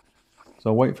yes. So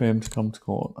I'll wait for him to come to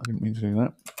court. I didn't mean to do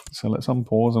that. So let's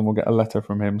unpause, and we'll get a letter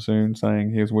from him soon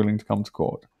saying he is willing to come to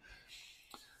court.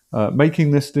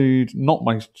 Making this dude not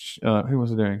my who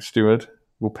was I doing steward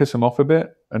will piss him off a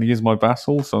bit, and he is my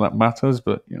vassal, so that matters.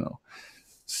 But you know,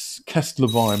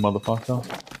 Kestlevine, motherfucker.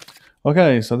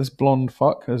 Okay, so this blonde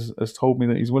fuck has told me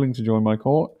that he's willing to join my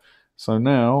court. So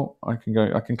now I can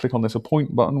go. I can click on this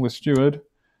appoint button with steward,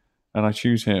 and I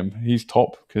choose him. He's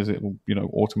top because it will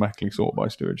automatically sort by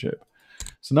stewardship.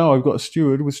 So now I've got a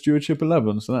steward with stewardship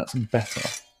 11. So that's better.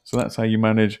 So that's how you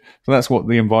manage. So that's what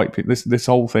the invite this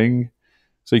whole thing.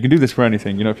 So you can do this for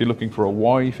anything. If you're looking for a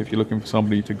wife, if you're looking for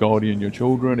somebody to guardian your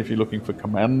children, if you're looking for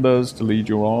commanders to lead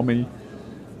your army,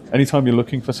 anytime you're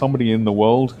looking for somebody in the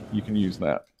world, you can use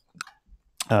that.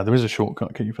 There is a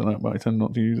shortcut key for that, but I tend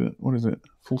not to use it. What is it?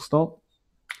 Full stop?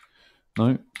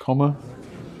 No. Comma?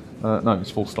 No,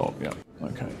 it's full stop. Yeah.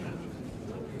 Okay.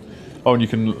 Oh, and you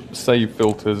can save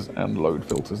filters and load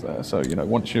filters there. So,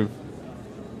 once you've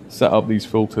set up these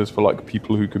filters for like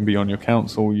people who can be on your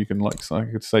council, you can I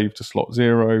could save to slot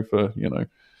 0 for,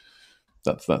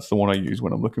 that's the one I use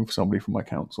when I'm looking for somebody for my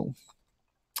council.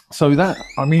 So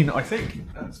I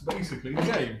think that's basically the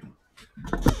game.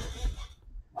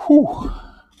 Whew.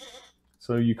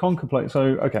 So you contemplate. So,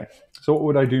 okay. So what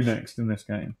would I do next in this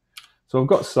game? So I've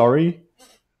got Surrey,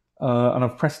 and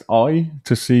I've pressed I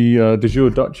to see de jure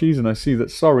duchies, and I see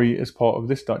that Surrey is part of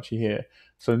this duchy here.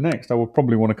 So next, I would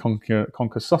probably want to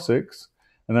conquer Sussex,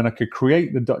 and then I could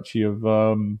create the duchy of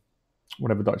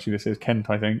whatever duchy this is, Kent,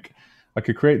 I think. I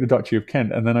could create the duchy of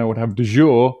Kent, and then I would have de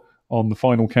jure on the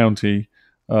final county,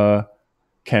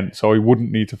 Kent. So I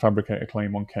wouldn't need to fabricate a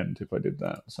claim on Kent if I did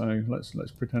that. So let's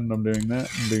pretend I'm doing that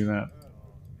and do that.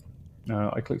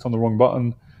 I clicked on the wrong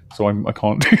button, so I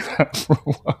can't do that for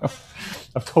a while.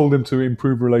 I've told him to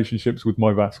improve relationships with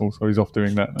my vassal, so he's off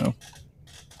doing that now.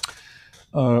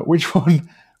 Which one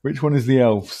is the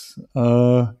elves?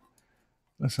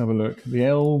 Let's have a look. The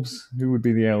elves. Who would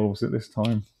be the elves at this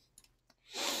time?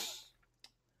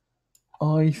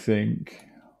 I think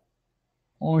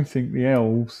the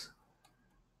elves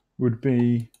would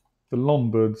be the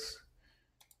Lombards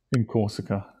in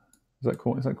Corsica. Is that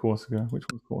Corsica? Which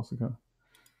one's Corsica?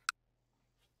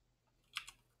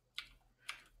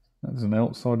 That's an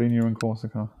elf. Sardinia and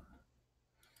Corsica.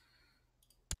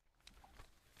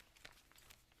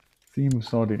 Theme of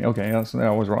Sardinia. Okay, I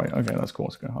was right. Okay, that's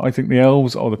Corsica. I think the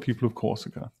elves are the people of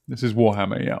Corsica. This is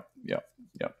Warhammer. Yeah.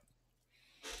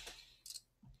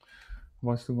 Have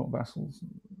I still got vassals?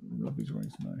 Love these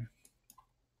raised? No.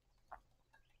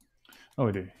 Oh,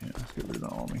 I do. Yeah, let's get rid of that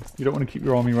army. You don't want to keep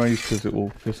your army raised because it will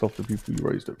piss off the people you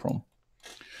raised it from.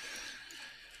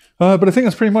 But I think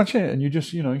that's pretty much it. And you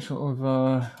just, let's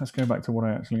go back to what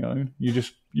I actually own. You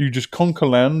just conquer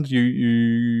land.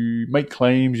 You make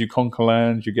claims. You conquer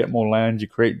land. You get more land. You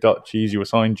create duchies. You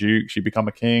assign dukes. You become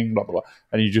a king. Blah blah blah.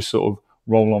 And you just sort of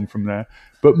roll on from there.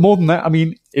 But more than that,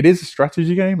 it is a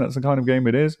strategy game. That's the kind of game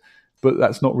it is. But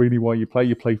that's not really why you play.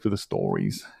 You play for the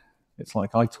stories. It's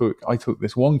like I took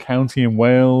this one county in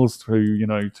Wales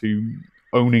to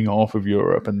owning half of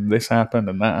Europe, and this happened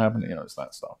and that happened. It's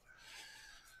that stuff.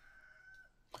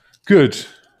 Good.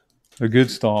 A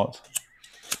good start.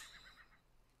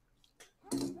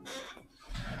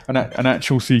 An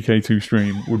actual CK2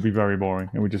 stream would be very boring.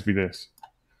 It would just be this.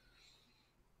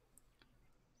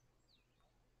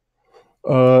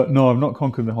 No, I've not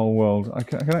conquered the whole world. I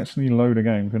can actually load a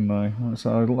game, couldn't I?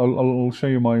 So I'll show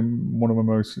you one of my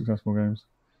most successful games.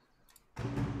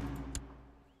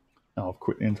 Oh, I've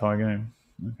quit the entire game.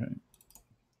 Okay.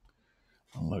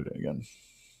 I'll load it again.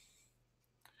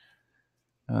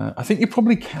 I think you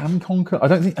probably can conquer. I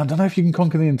don't know if you can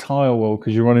conquer the entire world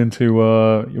because you run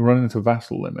into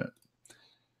vassal limit.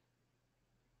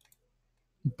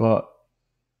 But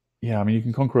yeah, you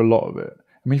can conquer a lot of it.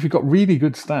 If you've got really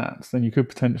good stats, then you could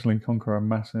potentially conquer a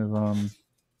massive.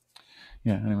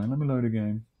 Yeah. Anyway, let me load a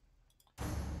game.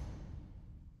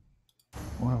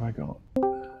 What have I got?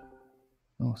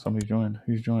 Oh, somebody joined.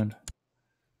 Who's joined?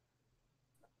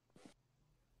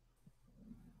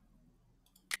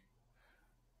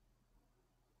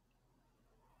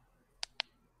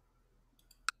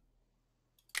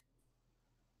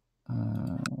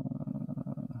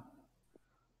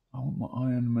 I want my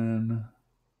Iron Man.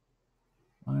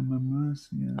 Iron Man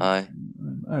Mercy. Hi.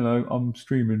 Hello, I'm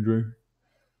streaming, Drew.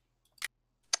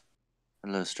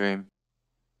 Hello, stream.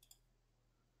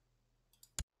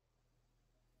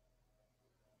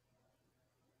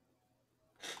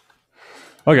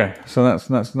 Okay, so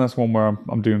that's one where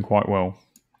I'm doing quite well.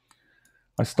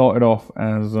 I started off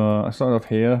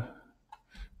here.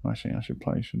 Actually, I should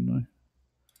play, shouldn't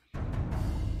I?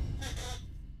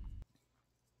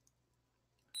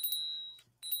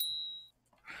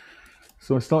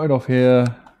 So I started off here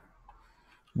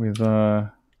with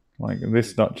like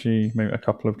this duchy, maybe a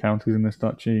couple of counties in this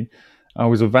duchy. I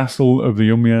was a vassal of the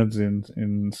Umayyads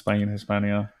in Spain,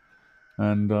 Hispania,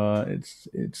 and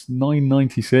it's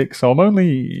 996. So I'm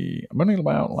only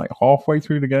about like halfway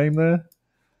through the game there.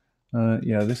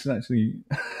 Yeah, this is actually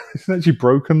this is actually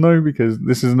broken though, because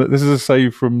this is a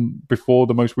save from before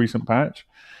the most recent patch.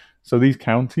 So these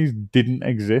counties didn't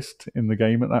exist in the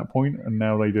game at that point, and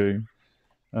now they do,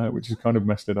 which has kind of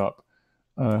messed it up.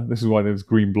 This is why there's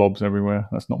green blobs everywhere.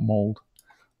 That's not mold.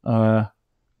 Uh,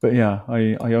 but yeah,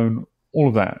 I own all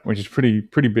of that, which is pretty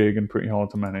big and pretty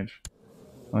hard to manage.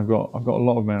 I've got a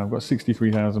lot of men. I've got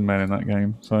 63,000 men in that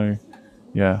game. So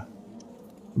yeah,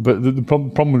 but the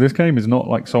problem with this game is not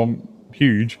like so I'm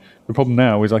huge. The problem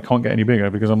now is I can't get any bigger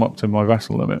because I'm up to my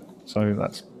vassal limit. So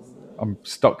I'm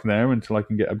stuck there until I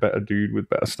can get a better dude with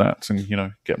better stats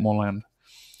and get more land.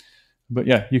 But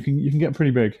yeah, you can get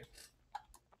pretty big.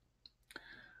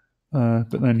 But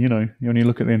then you only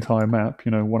look at the entire map.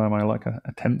 What am I, like a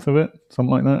tenth of it,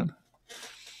 something like that?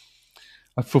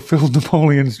 I fulfilled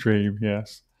Napoleon's dream.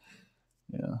 Yes,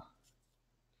 yeah,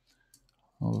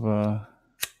 of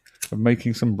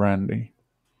making some brandy.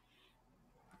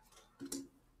 But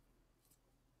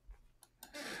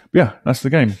yeah, that's the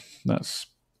game. That's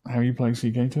how you play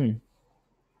CK2,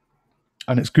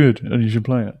 and it's good, and you should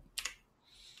play it.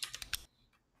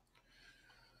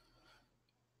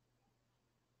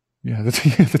 Yeah, the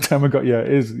Tamagotchi. Yeah,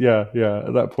 it is. Yeah.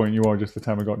 At that point, you are just the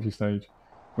Tamagotchi stage,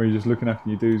 where you're just looking after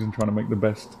your dudes and trying to make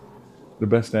the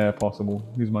best heir possible.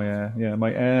 Who's my heir? Yeah,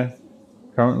 my heir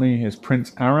currently is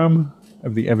Prince Aram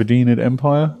of the Everdeenid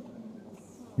Empire.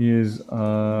 He is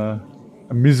a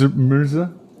Mirza,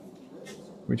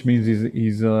 which means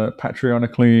he's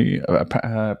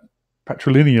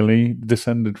patrilineally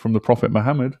descended from the Prophet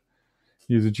Muhammad.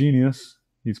 He is a genius.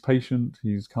 He's patient.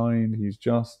 He's kind. He's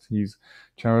just. He's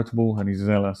charitable, and he's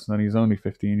zealous. And he's only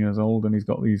 15 years old, and he's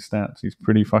got these stats. He's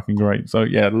pretty fucking great. So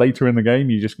yeah, later in the game,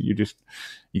 you get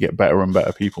better and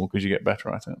better people because you get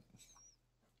better at it.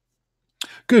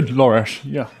 Good, Loresh.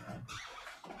 Yeah.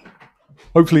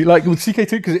 Hopefully, like with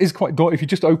CK2, because it is quite daunting. If you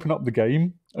just open up the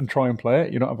game and try and play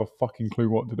it, you don't have a fucking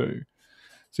clue what to do.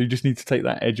 So you just need to take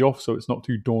that edge off, so it's not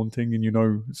too daunting, and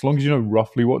as long as you know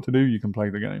roughly what to do, you can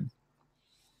play the game.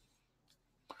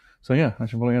 So yeah, I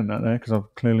should probably end that there because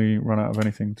I've clearly run out of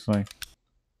anything to say.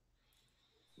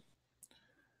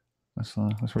 Let's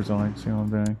resign. See how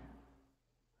I'm doing.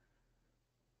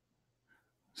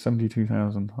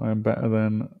 72,000. I am better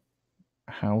than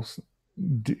House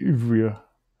Divria.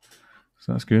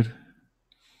 So that's good.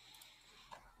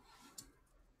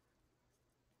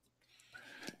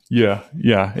 Yeah.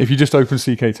 If you just open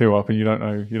CK2 up and you don't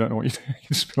know what you're doing, you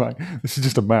just be like, this is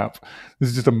just a map. This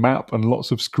is just a map and lots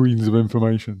of screens of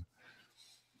information.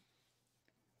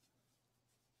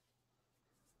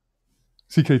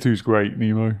 CK2 is great,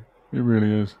 Nemo. It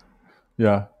really is.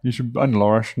 Yeah, you should. And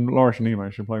Lorish and Nemo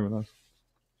should play with us.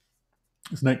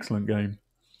 It's an excellent game.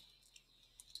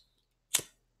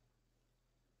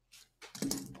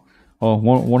 Oh,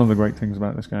 one of the great things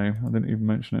about this game, I didn't even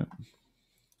mention it,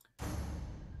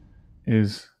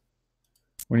 is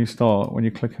when you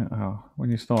click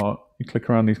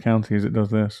around these counties, it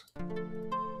does this.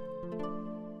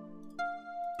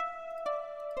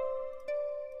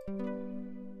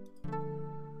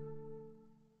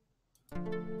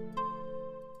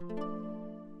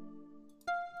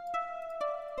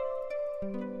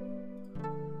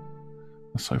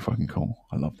 That's so fucking cool.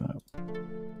 I love that.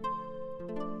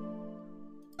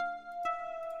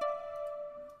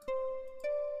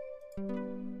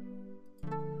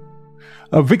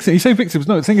 Victim, you say victims?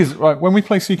 No, the thing is, right, when we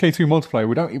play CK2 multiplayer,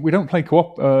 we don't play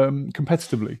co-op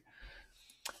competitively.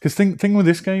 Because thing with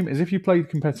this game is, if you played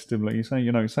competitively,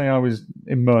 say I was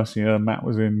in Mercia, Matt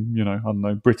was in I don't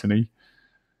know, Brittany.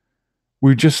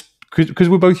 We just, because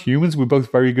we're both humans, we're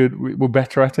both very good. We're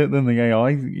better at it than the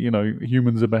AI.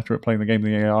 Humans are better at playing the game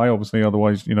than the AI. Obviously,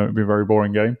 otherwise, it'd be a very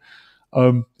boring game.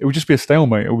 It would just be a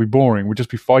stalemate. It would be boring. We'd just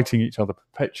be fighting each other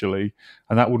perpetually,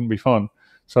 and that wouldn't be fun.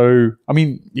 So, I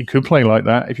mean, you could play like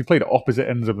that if you played at opposite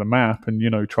ends of the map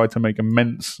and tried to make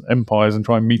immense empires and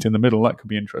try and meet in the middle. That could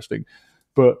be interesting.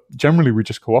 But generally, we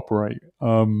just cooperate.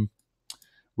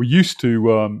 We used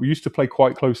to play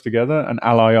quite close together and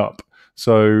ally up.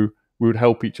 So we would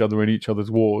help each other in each other's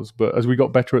wars. But as we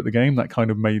got better at the game, that kind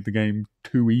of made the game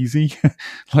too easy.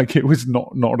 Like it was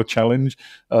not a challenge.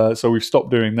 So we've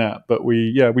stopped doing that. But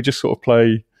we just sort of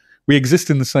play. We exist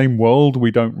in the same world.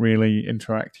 We don't really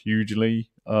interact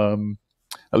hugely, at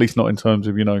least not in terms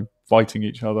of fighting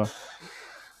each other.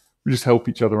 We just help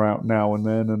each other out now and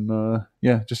then, and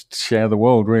just share the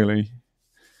world. Really,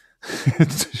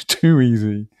 it's too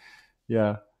easy.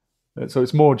 Yeah. So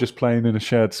it's more just playing in a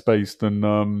shared space than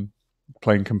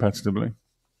playing competitively.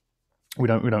 We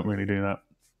don't really do that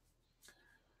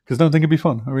because I don't think it'd be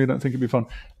fun. I really don't think it'd be fun.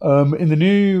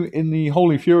 In the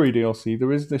Holy Fury DLC,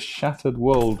 there is this Shattered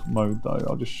World mode though.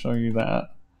 I'll just show you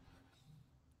that.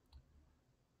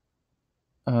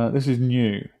 This is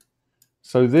new.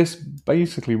 So this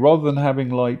basically, rather than having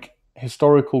like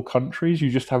historical countries, you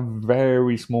just have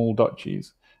very small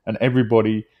duchies, and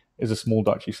everybody is a small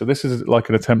duchy. So this is like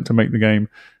an attempt to make the game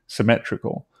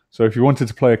symmetrical. So if you wanted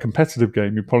to play a competitive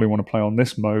game, you probably want to play on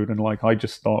this mode, and like I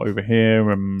just start over here,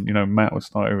 and Matt would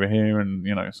start over here, and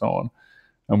so on,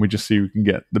 and we just see who can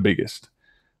get the biggest.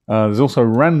 There's also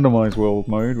randomized world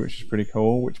mode, which is pretty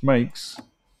cool, which makes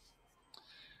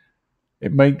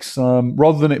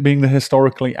rather than it being the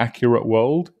historically accurate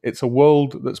world, it's a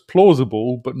world that's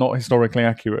plausible but not historically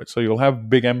accurate. So you'll have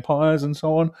big empires and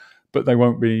so on, but they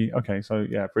won't be okay. So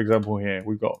yeah, for example, here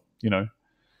we've got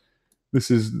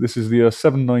this is the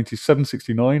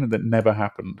 769 that never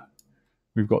happened.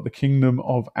 We've got the Kingdom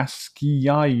of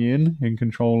CKII in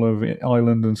control of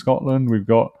Ireland and Scotland. We've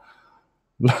got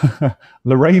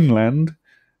Lorraine Land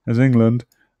as England,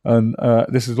 and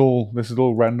this is all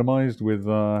randomized with.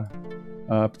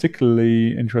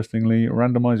 Particularly interestingly,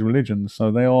 randomized religions.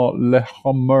 So they are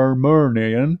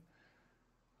Lehomermernian.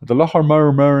 The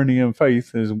Lehomermernian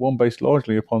faith is one based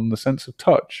largely upon the sense of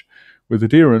touch, with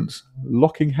adherents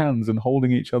locking hands and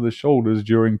holding each other's shoulders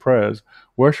during prayers.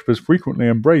 Worshippers frequently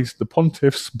embrace the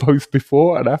pontiffs both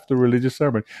before and after religious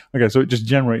ceremony. Okay, so it just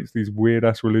generates these weird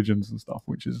ass religions and stuff,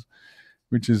 which is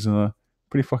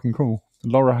pretty fucking cool.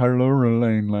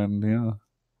 Lorraine Land,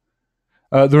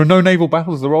 yeah. There are no naval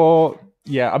battles. There are.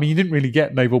 Yeah, I mean, you didn't really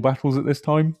get naval battles at this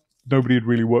time. Nobody had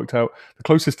really worked out. The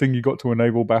closest thing you got to a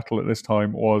naval battle at this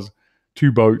time was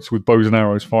two boats with bows and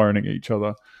arrows firing at each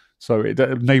other. So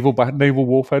naval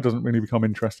warfare doesn't really become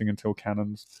interesting until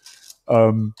cannons.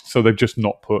 So they've just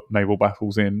not put naval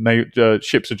battles in.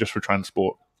 Ships are just for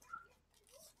transport.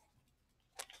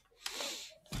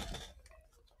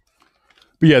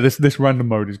 But yeah, this random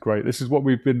mode is great. This is what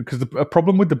we've been, because a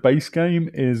problem with the base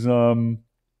game is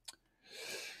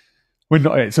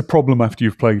it's a problem after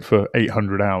you've played for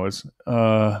 800 hours.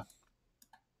 But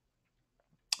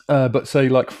say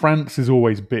like France is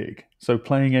always big, so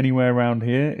playing anywhere around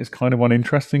here is kind of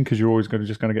uninteresting because you're always going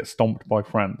to get stomped by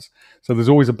France. So there's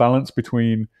always a balance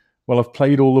between, well, I've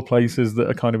played all the places that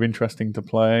are kind of interesting to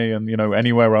play, and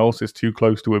anywhere else is too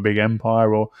close to a big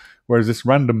empire. Or whereas this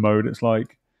random mode, it's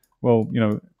like, well,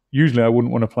 usually I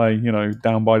wouldn't want to play,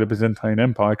 down by the Byzantine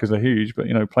Empire because they're huge. But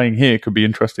playing here could be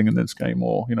interesting in this game,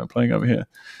 or playing over here.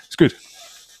 It's good.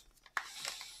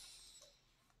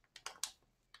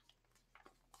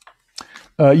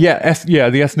 The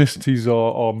ethnicities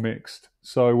are mixed.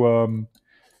 So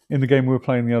in the game we were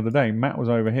playing the other day, Matt was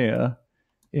over here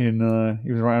he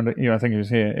was around. I think he was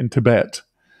here in Tibet,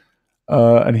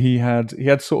 and he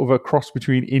had sort of a cross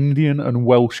between Indian and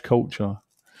Welsh culture,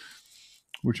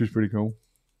 which was pretty cool.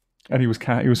 And he was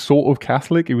sort of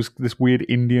Catholic. He was this weird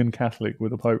Indian Catholic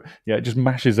with a Pope. Yeah, it just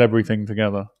mashes everything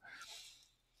together.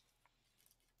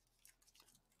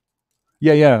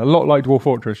 Yeah, a lot like Dwarf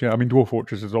Fortress. Yeah, I mean Dwarf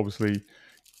Fortress is obviously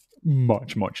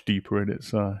much deeper in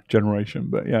its generation,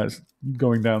 but yeah, it's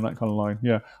going down that kind of line.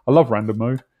 Yeah, I love random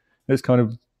mode. It's kind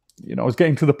of I was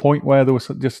getting to the point where there was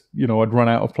just I'd run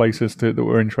out of places that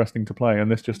were interesting to play,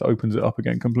 and this just opens it up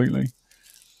again completely.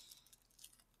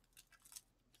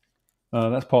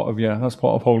 That's part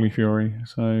of Holy Fury.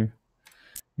 So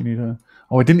you need a.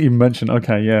 Oh, I didn't even mention.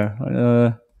 Okay,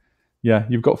 yeah.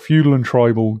 You've got feudal and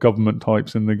tribal government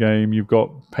types in the game. You've got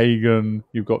pagan,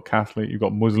 you've got Catholic, you've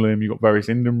got Muslim, you've got various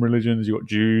Indian religions, you've got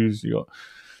Jews,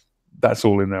 that's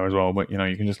all in there as well. But you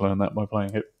can just learn that by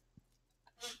playing it.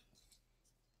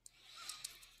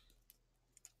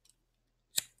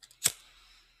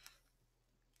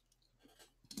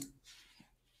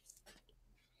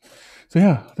 So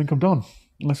yeah, I think I'm done.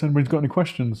 Unless anybody's got any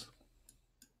questions.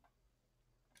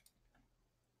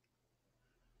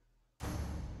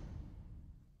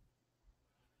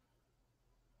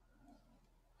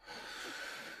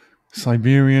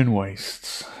 Siberian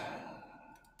wastes.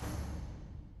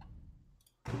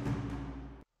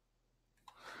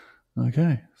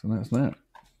 Okay, so that's that.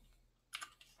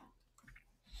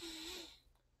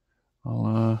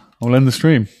 I'll end the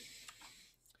stream.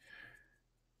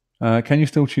 Can you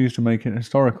still choose to make it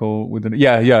historical within?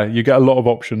 Yeah, you get a lot of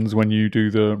options when you do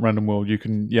the random world. You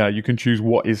can choose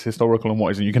what is historical and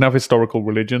what isn't. You can have historical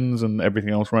religions and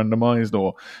everything else randomized,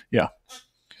 or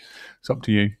it's up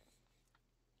to you.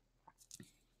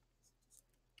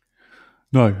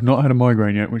 No, not had a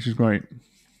migraine yet, which is great.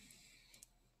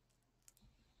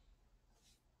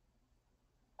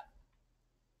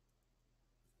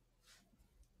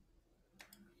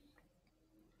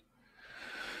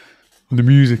 And the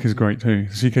music is great too.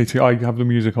 CKII, I have the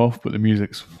music off, but the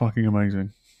music's fucking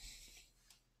amazing.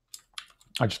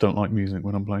 I just don't like music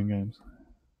when I'm playing games.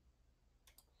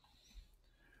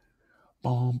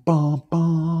 Bum, bum,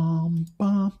 bum,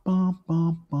 bum, bum,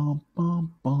 bum, bum,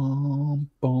 bum, bum,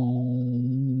 bum.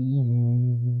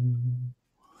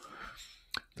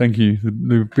 Thank you.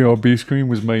 The BRB screen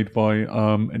was made by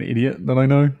an idiot that I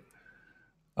know.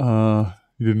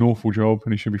 He did an awful job,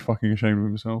 and he should be fucking ashamed of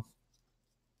himself.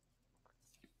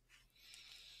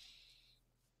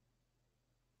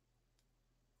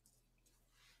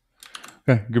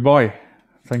 Okay, goodbye.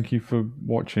 Thank you for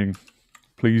watching.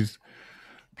 Please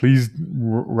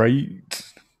rate,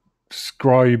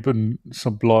 subscribe, and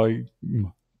sublime.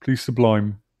 Please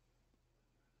sublime.